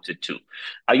we wanted to.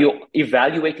 Are you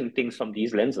evaluating things from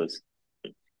these lenses?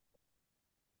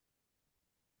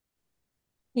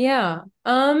 Yeah.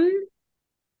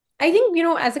 I think,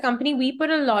 as a company, we put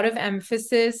a lot of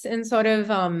emphasis in sort of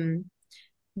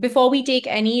before we take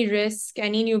any risk,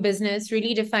 any new business,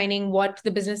 really defining what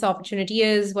the business opportunity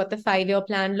is, what the 5-year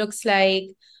plan looks like,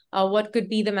 what could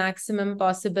be the maximum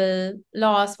possible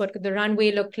loss, what could the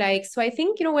runway look like. So I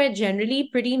think, we're generally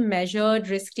pretty measured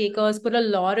risk takers, put a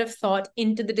lot of thought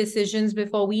into the decisions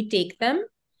before we take them.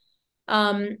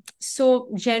 So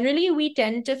generally, we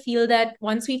tend to feel that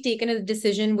once we've taken a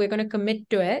decision, we're going to commit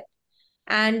to it.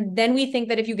 And then we think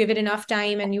that if you give it enough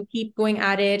time and you keep going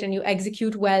at it and you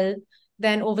execute well,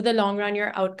 then over the long run,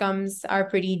 your outcomes are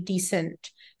pretty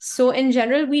decent. So in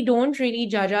general, we don't really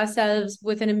judge ourselves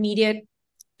with an immediate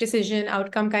decision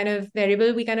outcome kind of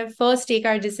variable. We kind of first take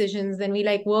our decisions, then we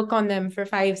work on them for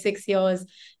 5-6 years,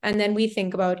 and then we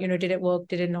think about, did it work,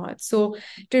 did it not? So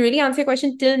to really answer your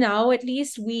question, till now, at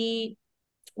least we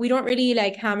don't really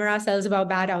hammer ourselves about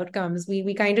bad outcomes.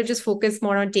 We kind of just focus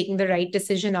more on taking the right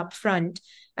decision up front.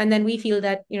 And then we feel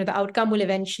that, the outcome will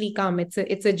eventually come. It's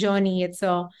a journey.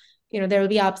 There will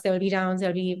be ups, there will be downs,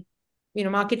 there'll be,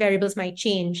 market variables might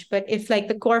change. But if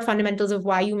the core fundamentals of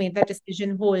why you made that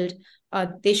decision hold,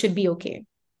 they should be okay.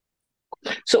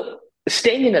 So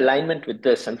staying in alignment with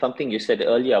this and something you said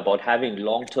earlier about having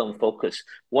long-term focus,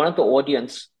 one of the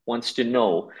audience wants to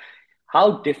know,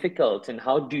 how difficult and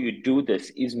how do you do this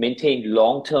is maintain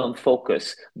long-term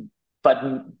focus,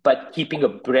 but keeping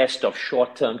abreast of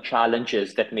short-term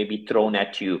challenges that may be thrown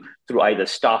at you through either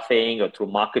staffing or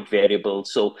through market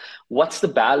variables. So what's the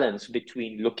balance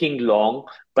between looking long,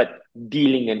 but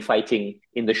dealing and fighting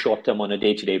in the short term on a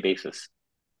day-to-day basis?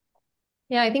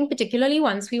 Yeah, I think particularly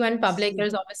once we went public,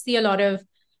 there's obviously a lot of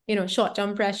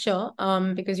short-term pressure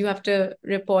because you have to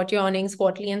report your earnings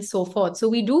quarterly and so forth. So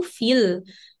we do feel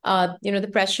the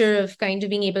pressure of kind of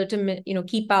being able to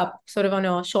keep up sort of on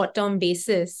a short-term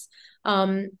basis.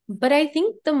 But I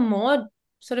think the more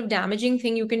sort of damaging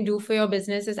thing you can do for your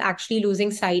business is actually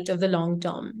losing sight of the long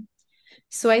term.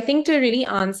 So I think to really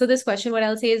answer this question, what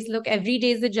I'll say is, look, every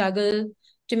day is the juggle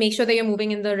to make sure that you're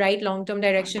moving in the right long-term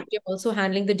direction. You're also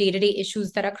handling the day-to-day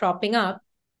issues that are cropping up.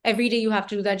 Every day you have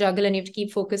to do that juggle and you have to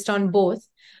keep focused on both.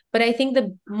 But I think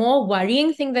the more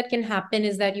worrying thing that can happen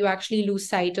is that you actually lose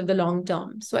sight of the long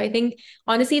term. So I think,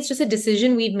 honestly, it's just a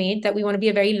decision we've made that we want to be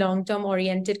a very long-term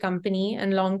oriented company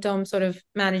and long-term sort of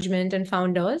management and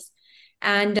founders.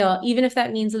 And even if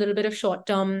that means a little bit of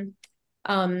short-term,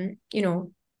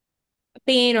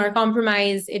 pain or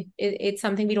compromise, it's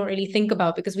something we don't really think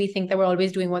about because we think that we're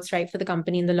always doing what's right for the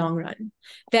company in the long run.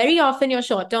 Very often your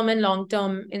short-term and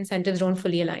long-term incentives don't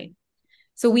fully align.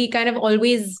 So we kind of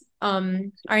always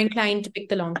are inclined to pick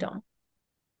the long-term.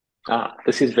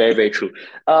 This is very, very true.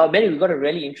 Mary, we got a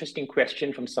really interesting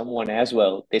question from someone as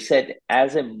well. They said,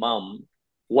 as a mom,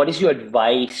 what is your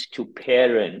advice to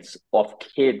parents of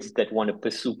kids that want to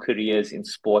pursue careers in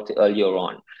sport earlier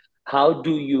on? How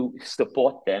do you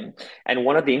support them? And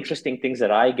one of the interesting things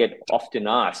that I get often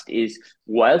asked is,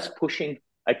 whilst pushing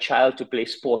a child to play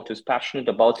sport who's passionate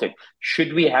about it,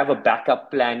 should we have a backup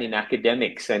plan in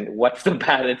academics? And what's the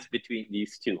balance between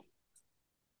these two?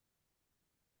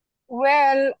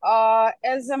 Well,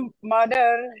 as a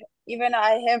mother, Even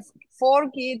I have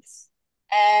 4 kids,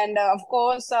 and of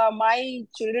course, my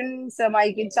kids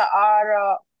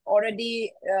are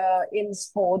already in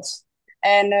sports,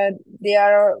 and they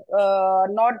are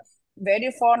not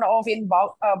very fond of in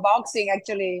boxing.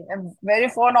 Actually, I'm very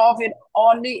fond of it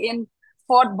only in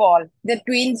football. The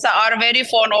twins are very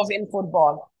fond of in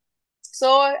football,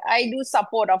 so I do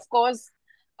support, of course.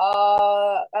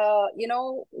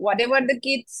 Whatever the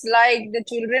kids like, the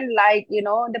children like,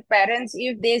 the parents,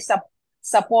 if they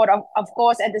support, of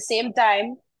course, at the same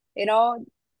time, at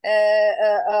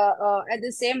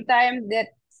the same time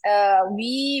that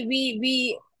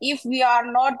we if we are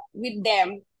not with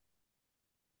them,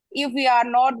 if we are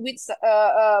not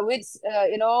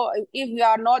if we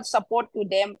are not support to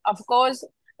them, of course,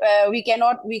 we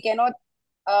cannot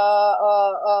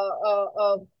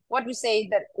what we say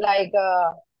that, like,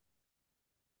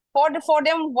 for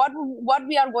them, what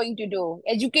we are going to do.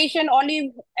 Education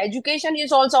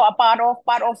is also a part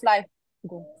of life.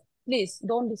 Go. Please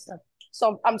don't disturb.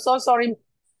 So I'm so sorry.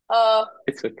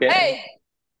 It's okay. Hey,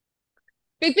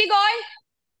 Pig Oy,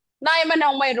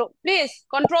 please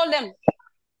control them.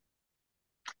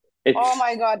 Oh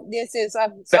my God, this is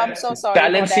I'm so sorry.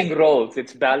 Balancing roles.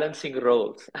 It's balancing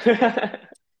roles.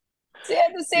 See,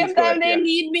 at the same time, they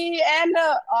need me, and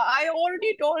I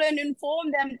already told and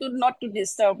informed them to not to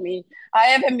disturb me. I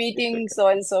have a meeting, so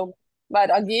and so.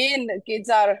 But again, kids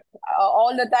are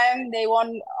all the time. They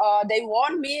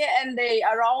want me, and they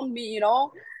around me.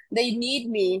 They need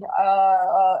me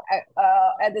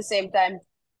at the same time.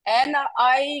 And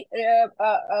I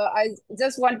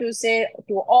just want to say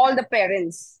to all the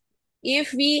parents,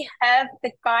 if we have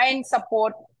the kind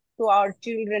support to our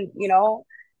children,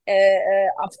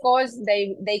 of course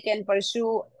they can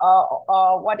pursue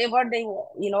whatever they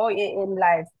in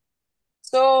life.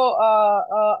 So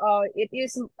it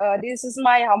is this is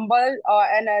my humble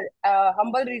and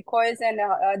humble request, and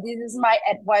this is my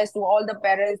advice to all the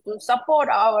parents to support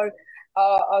our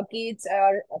kids,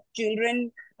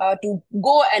 children, to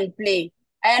go and play.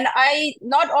 And I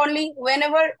not only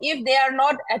whenever, if they are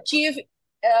not achieve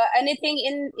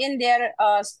anything in their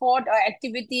sport or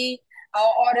activity,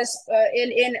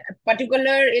 in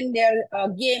particular in their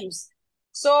games.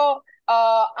 So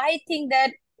I think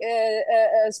that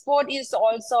sport is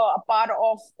also a part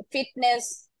of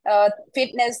fitness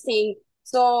thing.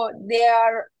 So they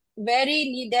are very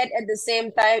needed at the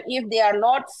same time. If they are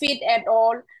not fit at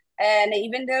all, and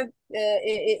even the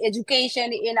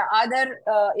education in other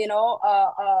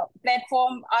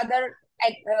platform, other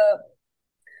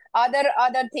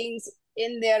things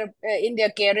in their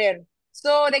career,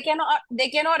 so they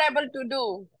cannot able to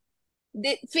do.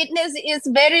 The fitness is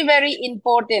very, very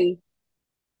important.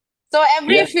 So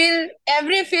every field,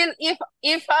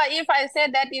 if I say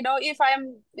that, if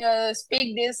I'm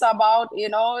speak this about,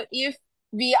 if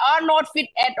we are not fit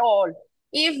at all,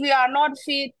 if we are not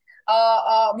fit,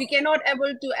 we cannot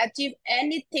able to achieve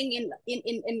anything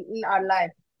in our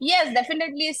life. Yes,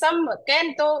 definitely some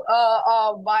can do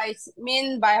by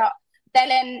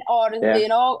talent, or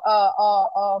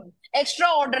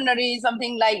extraordinary,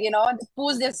 something like,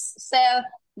 push themselves,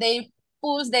 they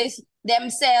push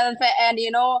themselves, and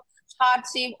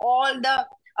hardship, all the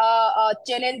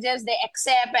challenges they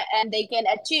accept, and they can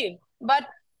achieve. But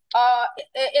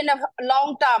in a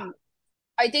long term,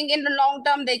 I think in the long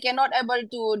term, they cannot able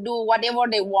to do whatever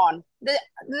they want. This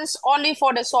is only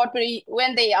for the short period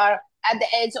when they are at the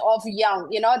age of young.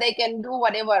 They can do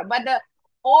whatever. But the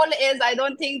old age, I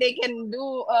don't think they can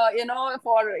do,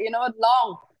 for,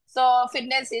 long. So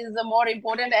fitness is the more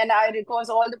important, and I request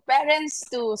all the parents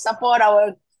to support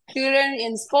our children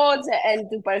in sports and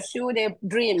to pursue their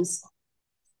dreams.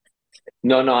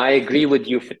 No, I agree with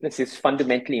you. Fitness is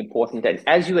fundamentally important. And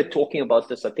as you were talking about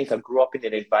this, I think I grew up in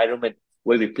an environment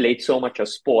where we played so much of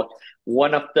sport.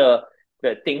 One of the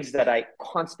things that I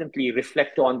constantly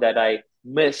reflect on that I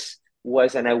miss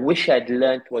was, and I wish I'd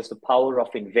learned, was the power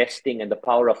of investing and the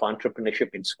power of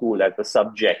entrepreneurship in school as a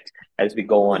subject as we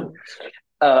go on.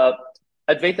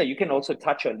 Adwaita, you can also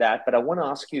touch on that, but I want to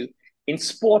ask you, in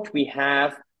sport, we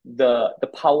have the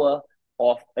power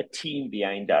of a team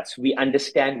behind us. We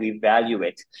understand, we value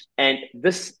it. And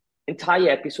this entire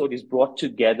episode is brought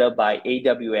together by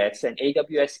AWS, and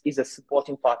AWS is a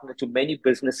supporting partner to many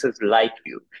businesses like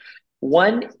you.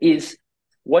 One is,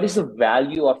 what is the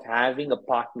value of having a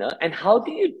partner, and how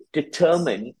do you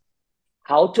determine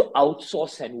how to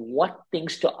outsource and what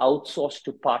things to outsource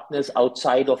to partners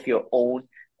outside of your own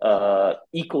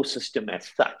ecosystem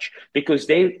as such? Because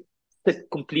they sit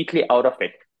completely out of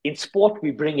it. In sport,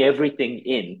 we bring everything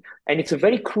in, and it's a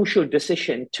very crucial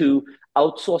decision to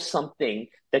outsource something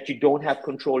that you don't have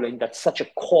control in, that's such a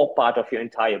core part of your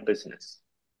entire business.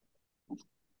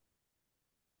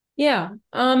 Yeah.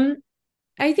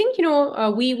 I think,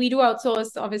 we do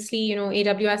outsource. Obviously,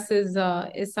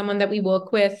 AWS is someone that we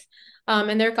work with.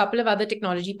 And there are a couple of other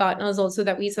technology partners also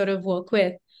that we sort of work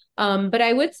with. But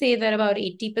I would say that about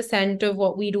 80% of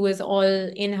what we do is all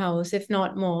in-house, if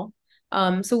not more.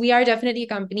 So we are definitely a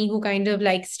company who kind of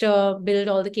likes to build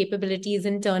all the capabilities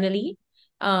internally.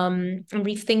 And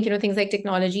we think, things like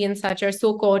technology and such are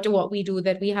so core to what we do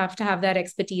that we have to have that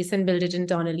expertise and build it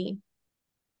internally.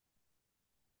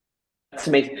 That's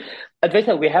amazing.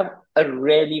 Adwaita, we have a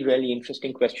really, really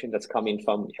interesting question that's coming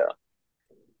from here.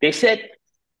 They said,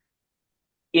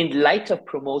 in light of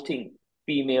promoting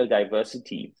female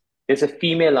diversity, there's a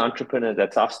female entrepreneur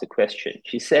that's asked the question.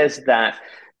 She says that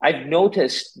I've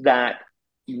noticed that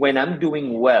when I'm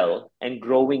doing well and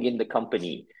growing in the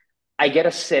company, I get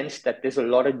a sense that there's a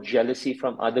lot of jealousy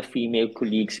from other female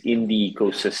colleagues in the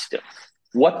ecosystem.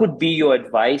 What would be your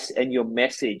advice and your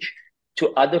message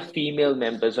to other female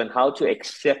members on how to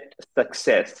accept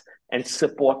success and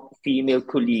support female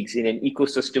colleagues in an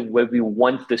ecosystem where we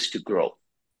want this to grow?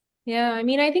 Yeah, I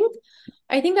mean, I think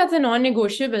that's a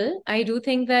non-negotiable. I do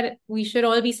think that we should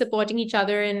all be supporting each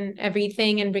other in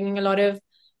everything and bringing a lot of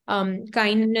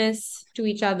kindness to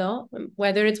each other,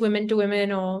 whether it's women to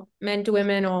women or men to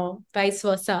women or vice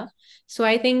versa. So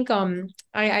I think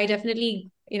I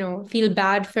definitely feel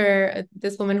bad for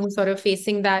this woman who's sort of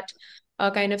facing that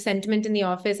kind of sentiment in the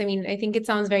office. I mean, I think it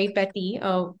sounds very petty.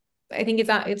 I think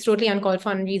it's totally uncalled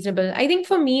for, unreasonable. I think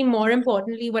for me, more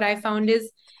importantly, what I found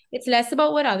is it's less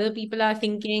about what other people are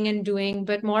thinking and doing,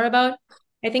 but more about,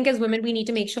 I think as women, we need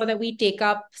to make sure that we take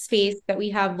up space, that we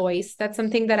have voice. That's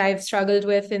something that I've struggled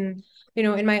with in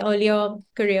my earlier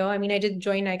career. I mean, I did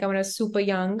join Nykaa when I was super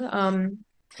young.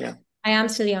 Yeah. I am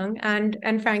still young.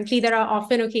 And frankly, there are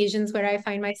often occasions where I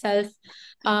find myself,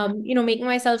 making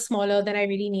myself smaller than I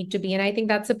really need to be. And I think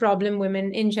that's a problem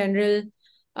women in general,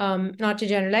 not to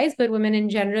generalize, but women in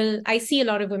general, I see a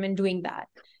lot of women doing that.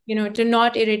 To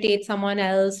not irritate someone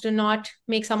else, to not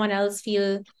make someone else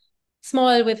feel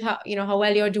small with how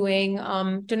well you're doing,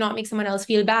 to not make someone else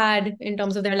feel bad in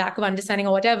terms of their lack of understanding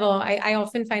or whatever. I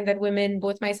often find that women,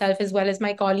 both myself as well as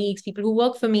my colleagues, people who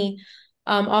work for me,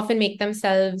 often make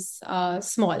themselves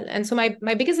small. And so my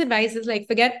biggest advice is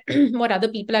forget what other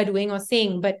people are doing or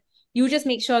saying, but you just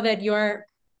make sure that you're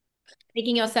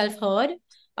making yourself heard.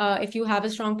 If you have a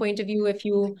strong point of view, if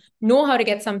you know how to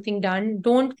get something done,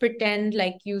 don't pretend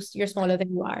like you're smaller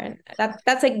than you are. And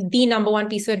that's the number one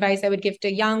piece of advice I would give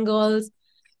to young girls,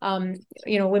 women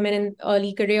in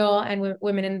early career and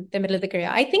women in the middle of the career.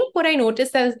 I think what I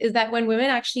noticed is that when women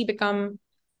actually become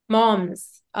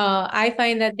moms, I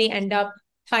find that they end up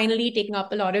finally taking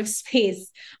up a lot of space.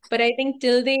 But I think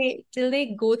till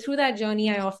they go through that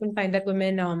journey, I often find that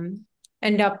women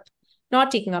end up not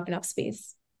taking up enough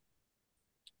space.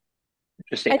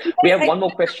 Interesting. We have one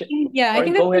more question. Yeah, I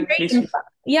think go ahead, please.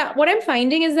 Yeah, what I'm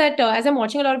finding is that as I'm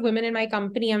watching a lot of women in my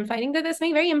company, I'm finding that there's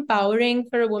something very empowering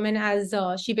for a woman as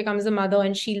she becomes a mother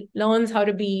and she learns how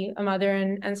to be a mother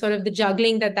and sort of the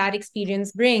juggling that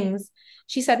experience brings.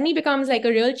 She suddenly becomes like a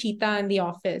real cheetah in the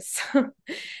office.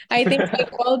 I think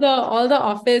all the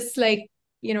office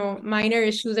minor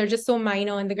issues are just so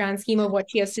minor in the grand scheme of what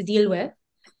she has to deal with.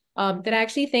 That I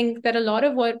actually think that a lot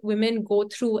of what women go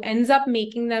through ends up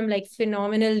making them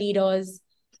phenomenal leaders,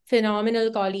 phenomenal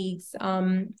colleagues.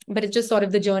 But it's just sort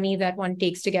of the journey that one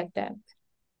takes to get there.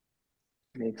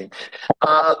 Amazing.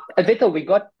 Adwaita, we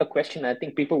got a question. I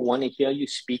think people want to hear you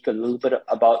speak a little bit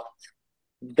about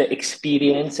the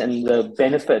experience and the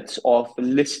benefits of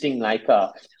listing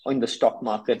Nykaa on the stock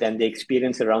market and the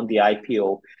experience around the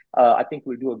IPO. I think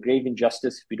we'll do a grave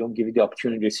injustice if we don't give you the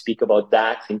opportunity to speak about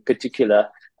that in particular,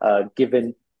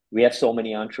 given we have so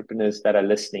many entrepreneurs that are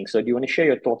listening. So do you want to share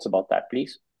your thoughts about that,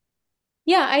 please?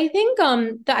 Yeah, I think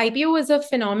the IPO was a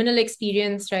phenomenal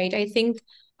experience, right? I think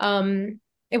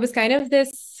it was kind of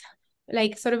this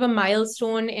sort of a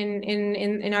milestone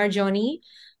in our journey.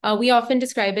 We often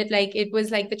describe it like it was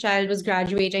like the child was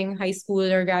graduating high school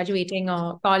or graduating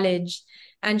college.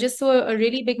 And just so a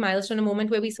really big milestone, a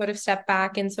moment where we sort of stepped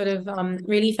back and sort of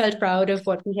really felt proud of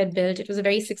what we had built. It was a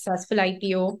very successful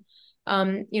IPO.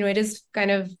 It is kind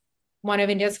of one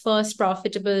of India's first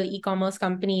profitable e-commerce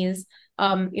companies,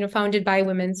 founded by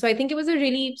women. So I think it was a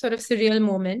really sort of surreal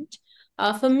moment.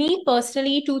 For me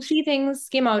personally, 2-3 things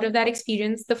came out of that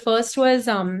experience. The first was,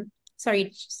 I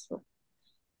would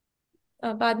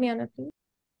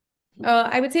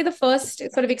say the first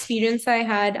sort of experience I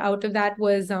had out of that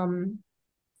was,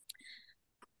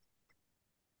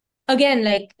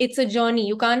 again, it's a journey.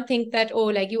 You can't think that,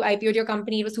 you IPO'd your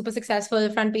company, it was super successful,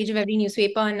 front page of every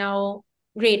newspaper, and now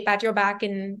great, pat your back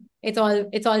and it's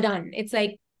all done. It's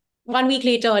 1 week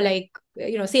later, like,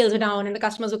 sales were down and the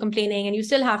customers were complaining, and you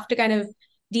still have to kind of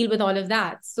deal with all of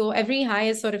that. So every high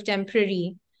is sort of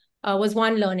temporary, was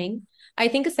one learning. I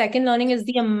think a second learning is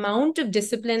the amount of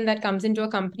discipline that comes into a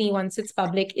company once it's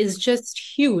public is just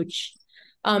huge.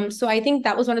 So I think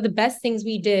that was one of the best things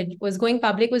we did, was going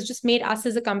public was just made us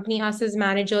as a company, us as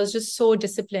managers, just so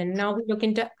disciplined. Now we look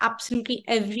into absolutely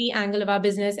every angle of our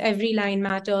business, every line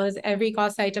matters, every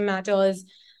cost item matters.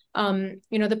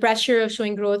 The pressure of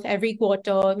showing growth every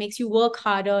quarter makes you work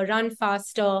harder, run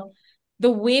faster.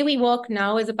 The way we work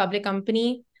now as a public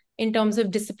company in terms of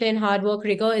discipline, hard work,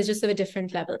 rigor is just of a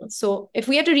different level. So if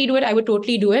we had to redo it, I would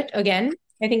totally do it again.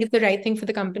 I think it's the right thing for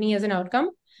the company as an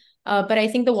outcome. But I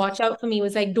think the watch out for me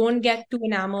was like, don't get too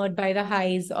enamored by the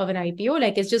highs of an IPO.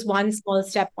 Like, it's just one small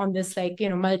step on this, like,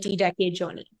 multi-decade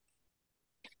journey.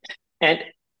 And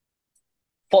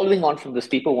following on from this,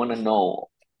 people want to know,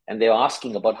 and they're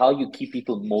asking about how you keep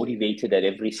people motivated at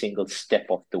every single step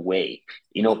of the way.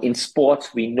 In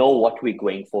sports, we know what we're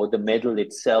going for. The medal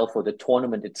itself or the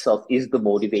tournament itself is the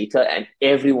motivator, and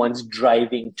everyone's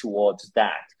driving towards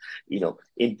that.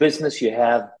 In business, you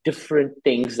have different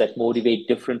things that motivate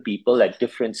different people at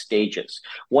different stages.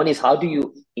 One is, how do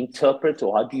you interpret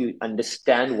or how do you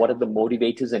understand what are the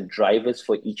motivators and drivers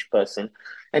for each person?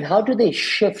 And how do they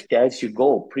shift as you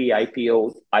go,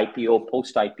 pre-IPO, IPO,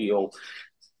 post-IPO?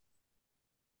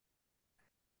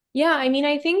 Yeah, I mean,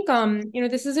 I think,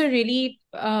 this is a really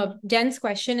dense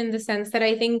question in the sense that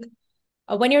I think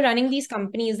when you're running these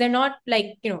companies, they're not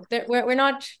like, we're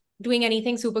not doing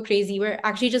anything super crazy. We're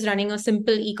actually just running a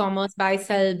simple e-commerce buy,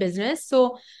 sell business.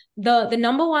 So the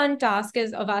number one task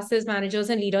of us as managers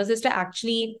and leaders is to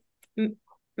actually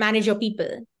manage your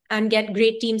people and get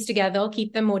great teams together,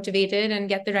 keep them motivated, and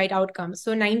get the right outcomes.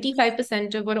 So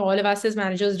 95% of what all of us as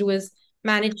managers do is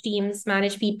manage teams,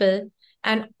 manage people.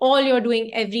 And all you're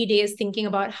doing every day is thinking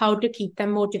about how to keep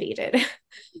them motivated.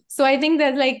 So I think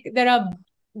that there are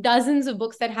dozens of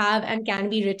books that have and can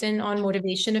be written on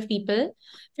motivation of people.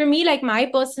 For me, like, my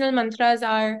personal mantras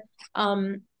are,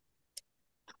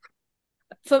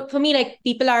 for me, like,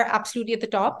 people are absolutely at the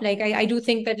top. Like, I do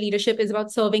think that leadership is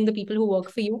about serving the people who work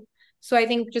for you. So I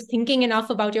think just thinking enough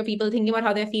about your people, thinking about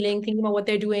how they're feeling, thinking about what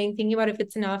they're doing, thinking about if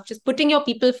it's enough, just putting your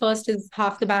people first is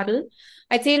half the battle.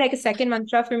 I'd say like a second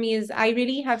mantra for me is, I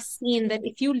really have seen that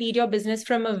if you lead your business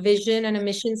from a vision and a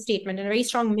mission statement and a very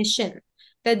strong mission,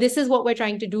 that this is what we're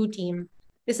trying to do, team,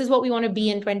 this is what we want to be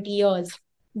in 20 years,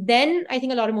 then I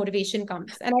think a lot of motivation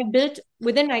comes. And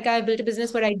within Nykaa, I built a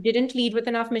business where I didn't lead with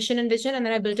enough mission and vision. And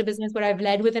then I built a business where I've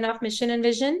led with enough mission and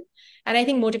vision. And I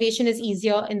think motivation is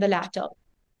easier in the latter.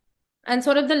 And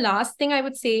sort of the last thing I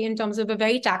would say in terms of a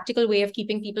very tactical way of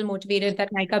keeping people motivated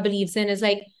that Nykaa believes in is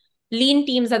like, lean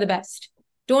teams are the best.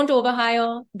 Don't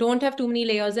overhire, don't have too many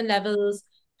layers and levels,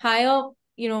 hire,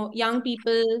 young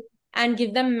people and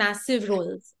give them massive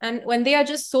roles. And when they are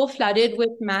just so flooded with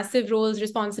massive roles,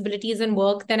 responsibilities and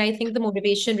work, then I think the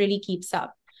motivation really keeps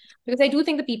up. Because I do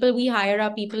think the people we hire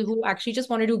are people who actually just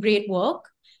want to do great work,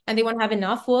 and they want to have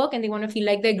enough work, and they want to feel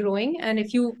like they're growing. And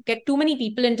if you get too many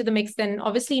people into the mix, then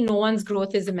obviously no one's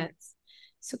growth is immense.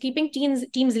 So keeping teams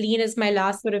lean is my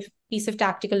last sort of piece of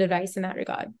tactical advice in that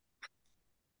regard.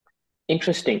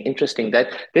 Interesting. That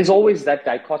there's always that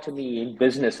dichotomy in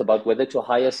business about whether to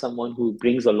hire someone who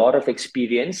brings a lot of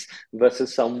experience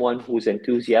versus someone who's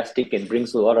enthusiastic and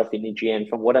brings a lot of energy. And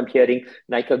from what I'm hearing,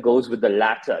 Nykaa goes with the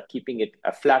latter, keeping it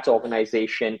a flat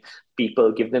organization.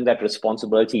 People, give them that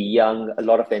responsibility, young, a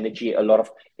lot of energy, a lot of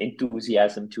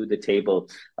enthusiasm to the table.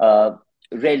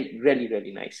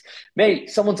 Really nice. Mary,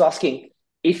 someone's asking,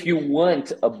 if you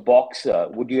weren't a boxer,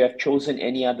 would you have chosen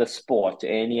any other sport,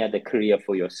 any other career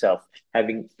for yourself,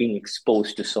 having been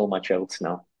exposed to so much else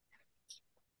now?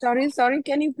 Sorry.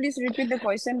 Can you please repeat the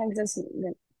question?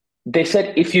 They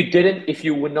said if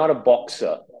you were not a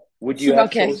boxer, would you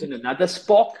have chosen another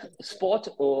sport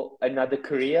or another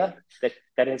career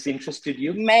that has interested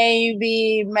you?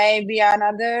 Maybe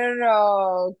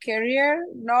another career,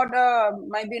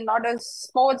 maybe not a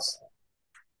sports.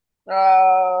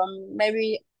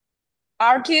 Maybe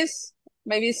artist,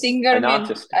 maybe singer.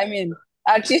 Artist.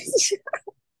 Artist.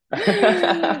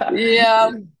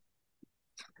 Yeah.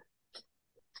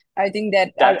 I think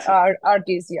that's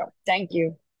artist. Yeah. Thank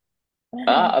you.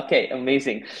 Okay,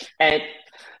 amazing. And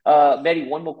Mary,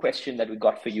 one more question that we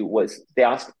got for you was, they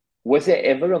asked, was there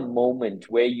ever a moment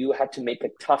where you had to make a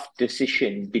tough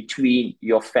decision between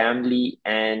your family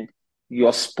and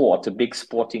your sport, a big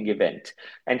sporting event?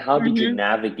 And how did you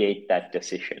navigate that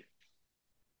decision?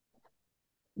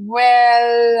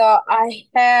 Well, I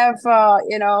have,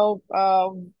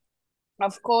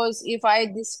 of course, if I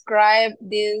describe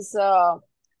this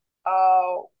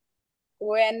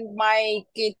when my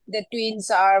kid, the twins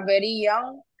are very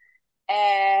young,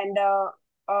 and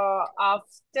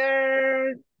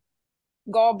after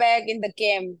go back in the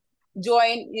camp,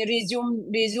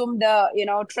 resume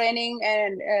the training,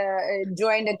 and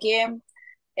join the camp.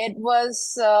 It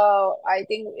was I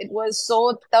think it was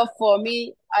so tough for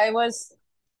me. I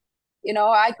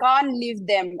can't leave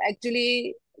them.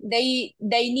 Actually, they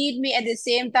need me at the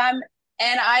same time,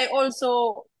 and I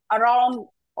also around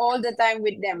all the time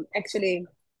with them. Actually,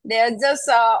 they're just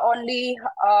only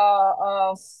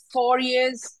 4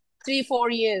 years, 3 4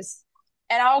 years,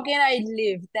 and how can I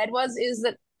live? That was is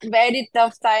a very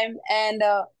tough time, and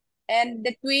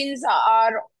the twins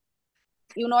are,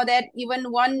 that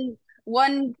even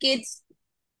one kids,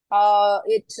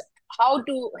 it how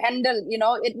to handle,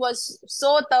 it was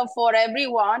so tough for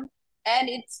everyone. And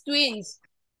it's twins,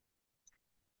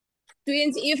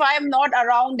 if I am not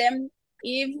around them,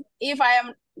 if I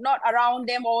am not around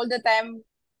them all the time,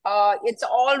 it's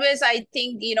always I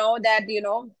think, that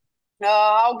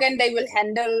how can they will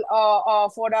handle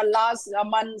for the last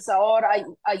months or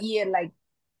a year, like.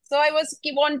 So I was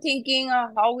keep on thinking,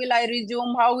 how will I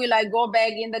resume? How will I go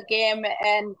back in the camp?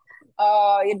 And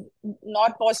it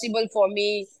not possible for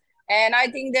me. And I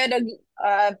think that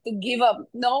to give up.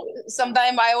 No,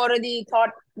 sometime I already thought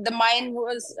the mind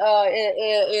was,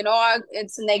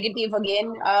 it's negative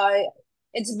again.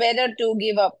 It's better to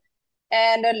give up.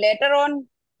 And later on,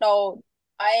 no,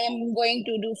 I am going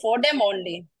to do for them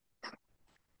only.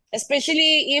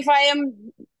 Especially if I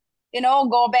am,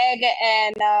 go back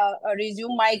and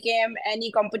resume my game,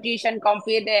 any competition,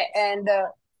 compete, and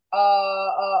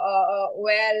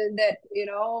well, that,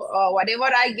 whatever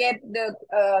I get, the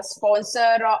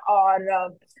sponsor, or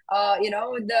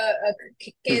the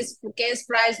case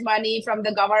prize money from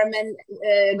the government,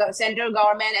 central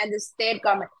government and the state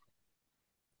government.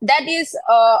 That is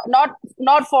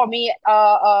not for me.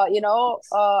 For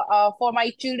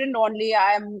my children only,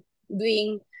 I am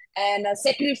doing, and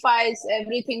sacrifice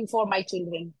everything for my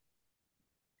children.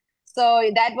 So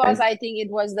that was, I think,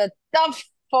 it was the tough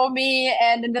for me,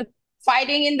 and the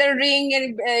fighting in the ring,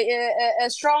 and a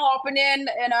strong opponent,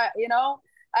 and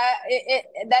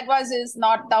that was is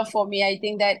not tough for me. I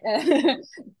think that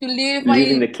to leave my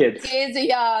Leaving the kids. Leave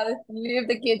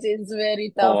the kids is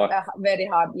very tough, very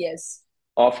hard. Yes.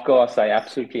 Of course, I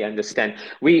absolutely understand.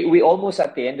 We almost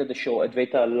at the end of the show.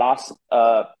 Adwaita, last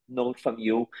note from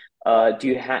you. Do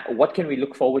you have, what can we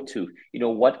look forward to?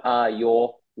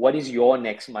 What is your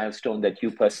next milestone that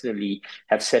you personally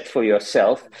have set for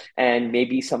yourself, and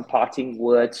maybe some parting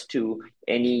words to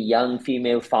any young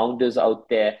female founders out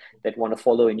there that want to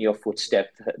follow in your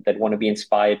footsteps, that want to be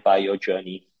inspired by your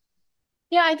journey?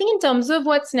 Yeah, I think in terms of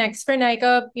what's next for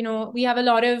Nykaa, we have a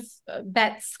lot of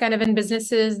bets kind of in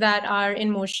businesses that are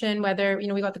in motion, whether,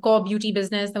 we got the core beauty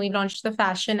business, then we've launched the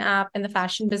fashion app and the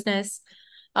fashion business.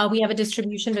 We have a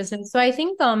distribution business. So I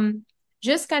think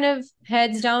just kind of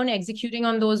heads down, executing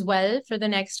on those well for the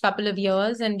next couple of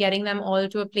years and getting them all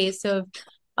to a place of,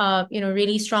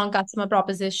 really strong customer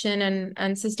proposition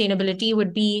and sustainability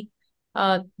would be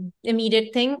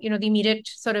immediate thing, the immediate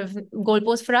sort of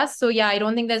goalpost for us. So yeah, I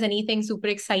don't think there's anything super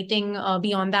exciting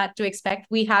beyond that to expect.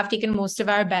 We have taken most of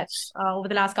our bets over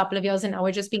the last couple of years, and now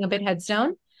we're just being a bit heads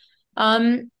down.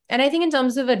 And I think in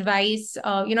terms of advice,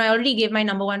 I already gave my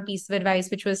number one piece of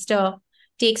advice, which was to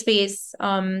take space,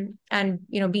 and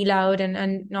be loud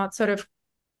and not sort of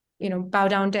bow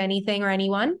down to anything or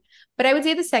anyone. But I would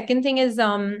say the second thing is,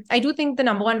 I do think the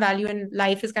number one value in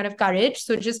life is kind of courage.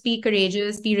 So just be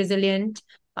courageous, be resilient.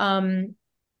 Don't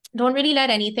really let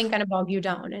anything kind of bog you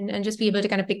down, and just be able to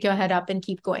kind of pick your head up and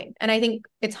keep going. And I think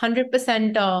it's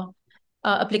 100%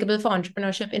 applicable for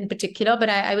entrepreneurship in particular, but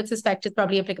I would suspect it's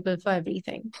probably applicable for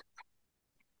everything.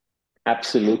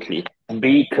 Absolutely.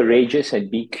 Be courageous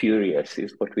and be curious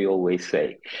is what we always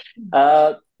say.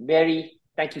 Mary,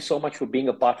 thank you so much for being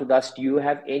a part of us. Do you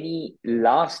have any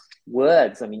last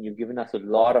words? I mean, you've given us a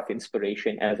lot of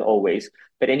inspiration as always,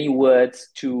 but any words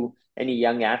to any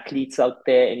young athletes out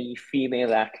there, any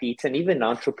female athletes, and even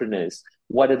entrepreneurs?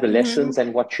 What are the lessons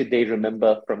and what should they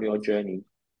remember from your journey?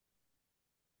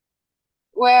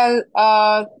 Well,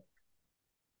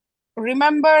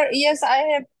 remember, yes, I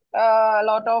have a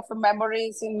lot of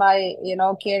memories in my,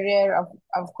 career.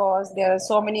 Of course, there are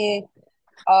so many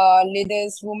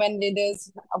leaders, women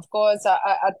leaders. Of course,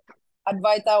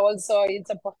 Adwaita also, it's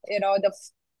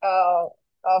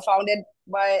founded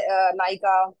by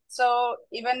Nykaa. So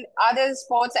even other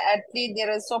sports athletes,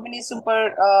 there are so many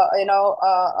super,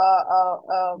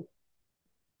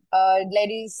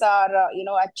 ladies are,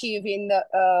 achieving the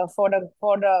for the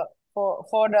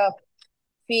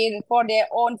field, for their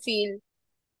own field.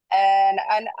 and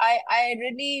I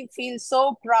really feel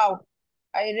so proud.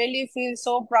 I really feel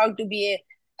so proud to be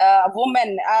a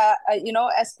woman.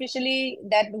 Especially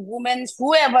that women,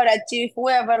 whoever achieve,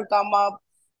 whoever come up,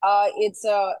 it's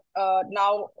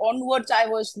now onwards.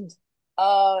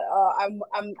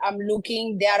 I'm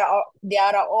looking. They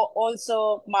are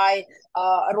also my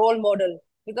role model,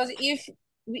 because if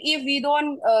we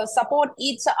don't support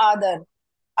each other,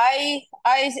 I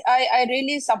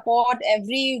really support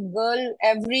every girl,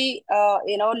 every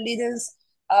leaders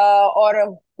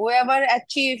or whoever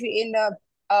achieve in a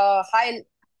high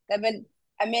level.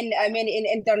 I mean in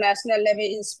international level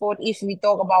in sport, if we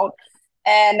talk about,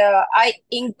 and I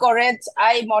encourage,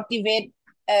 I motivate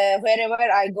wherever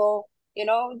I go.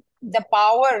 The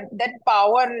power, that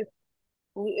power,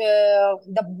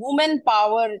 the woman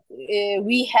power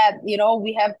we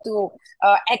have to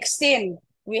extend,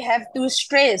 we have to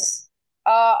stress,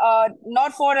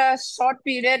 not for a short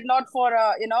period, not for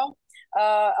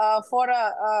for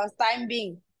a time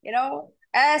being,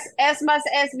 as much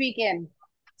as we can.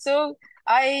 So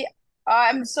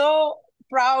I'm so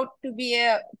proud to be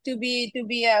a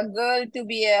girl, to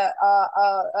be a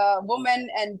woman,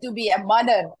 and to be a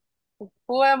mother,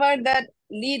 whoever that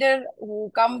leader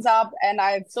who comes up. And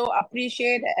I so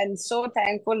appreciate and so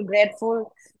thankful,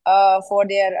 grateful for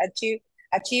their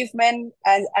achievement,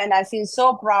 and I feel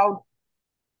so proud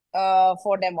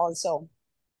for them also.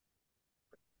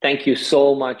 Thank you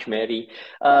so much, Mary.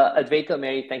 Adwaita,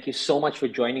 Mary, thank you so much for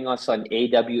joining us on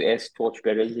AWS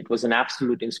Torchbearers. It was an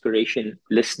absolute inspiration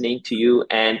listening to you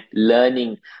and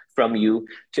learning from you.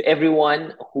 To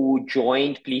everyone who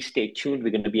joined, please stay tuned. We're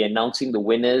going to be announcing the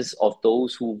winners of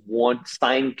those who won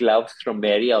signed gloves from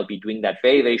Mary. I'll be doing that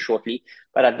very, very shortly.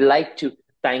 But I'd like to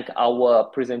thank our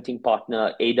presenting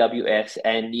partner, AWS,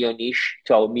 and NeoNiche,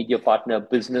 to our media partner,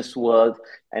 Business World,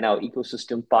 and our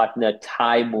ecosystem partner,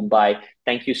 Thai Mumbai.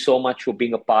 Thank you so much for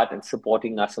being a part and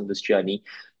supporting us on this journey.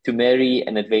 To Mary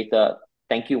and Adwaita,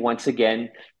 thank you once again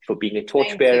for being a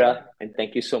torchbearer, and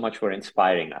thank you so much for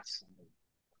inspiring us.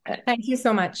 Thank you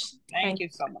so much. Thank you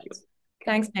so much.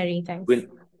 Thanks, Mary. Thanks. We're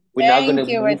now going to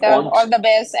move on. All the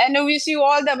best, and I wish you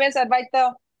all the best,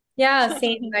 Adwaita. Yeah,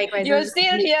 same. Likewise. You're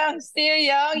still young,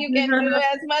 You can do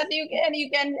as much you can. You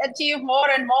can achieve more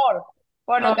and more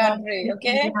for the country.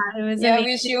 Okay. Yeah,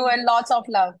 wish you and lots of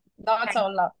love. Lots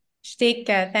of love. Take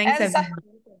care. Thanks, everyone.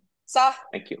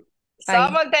 Thank you.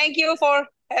 Samal, thank you for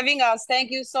having us.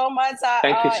 Thank you so much.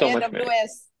 Thank you so much, AWS, Mary,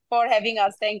 for having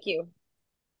us. Thank you.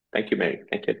 Thank you, Mary.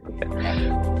 Thank you.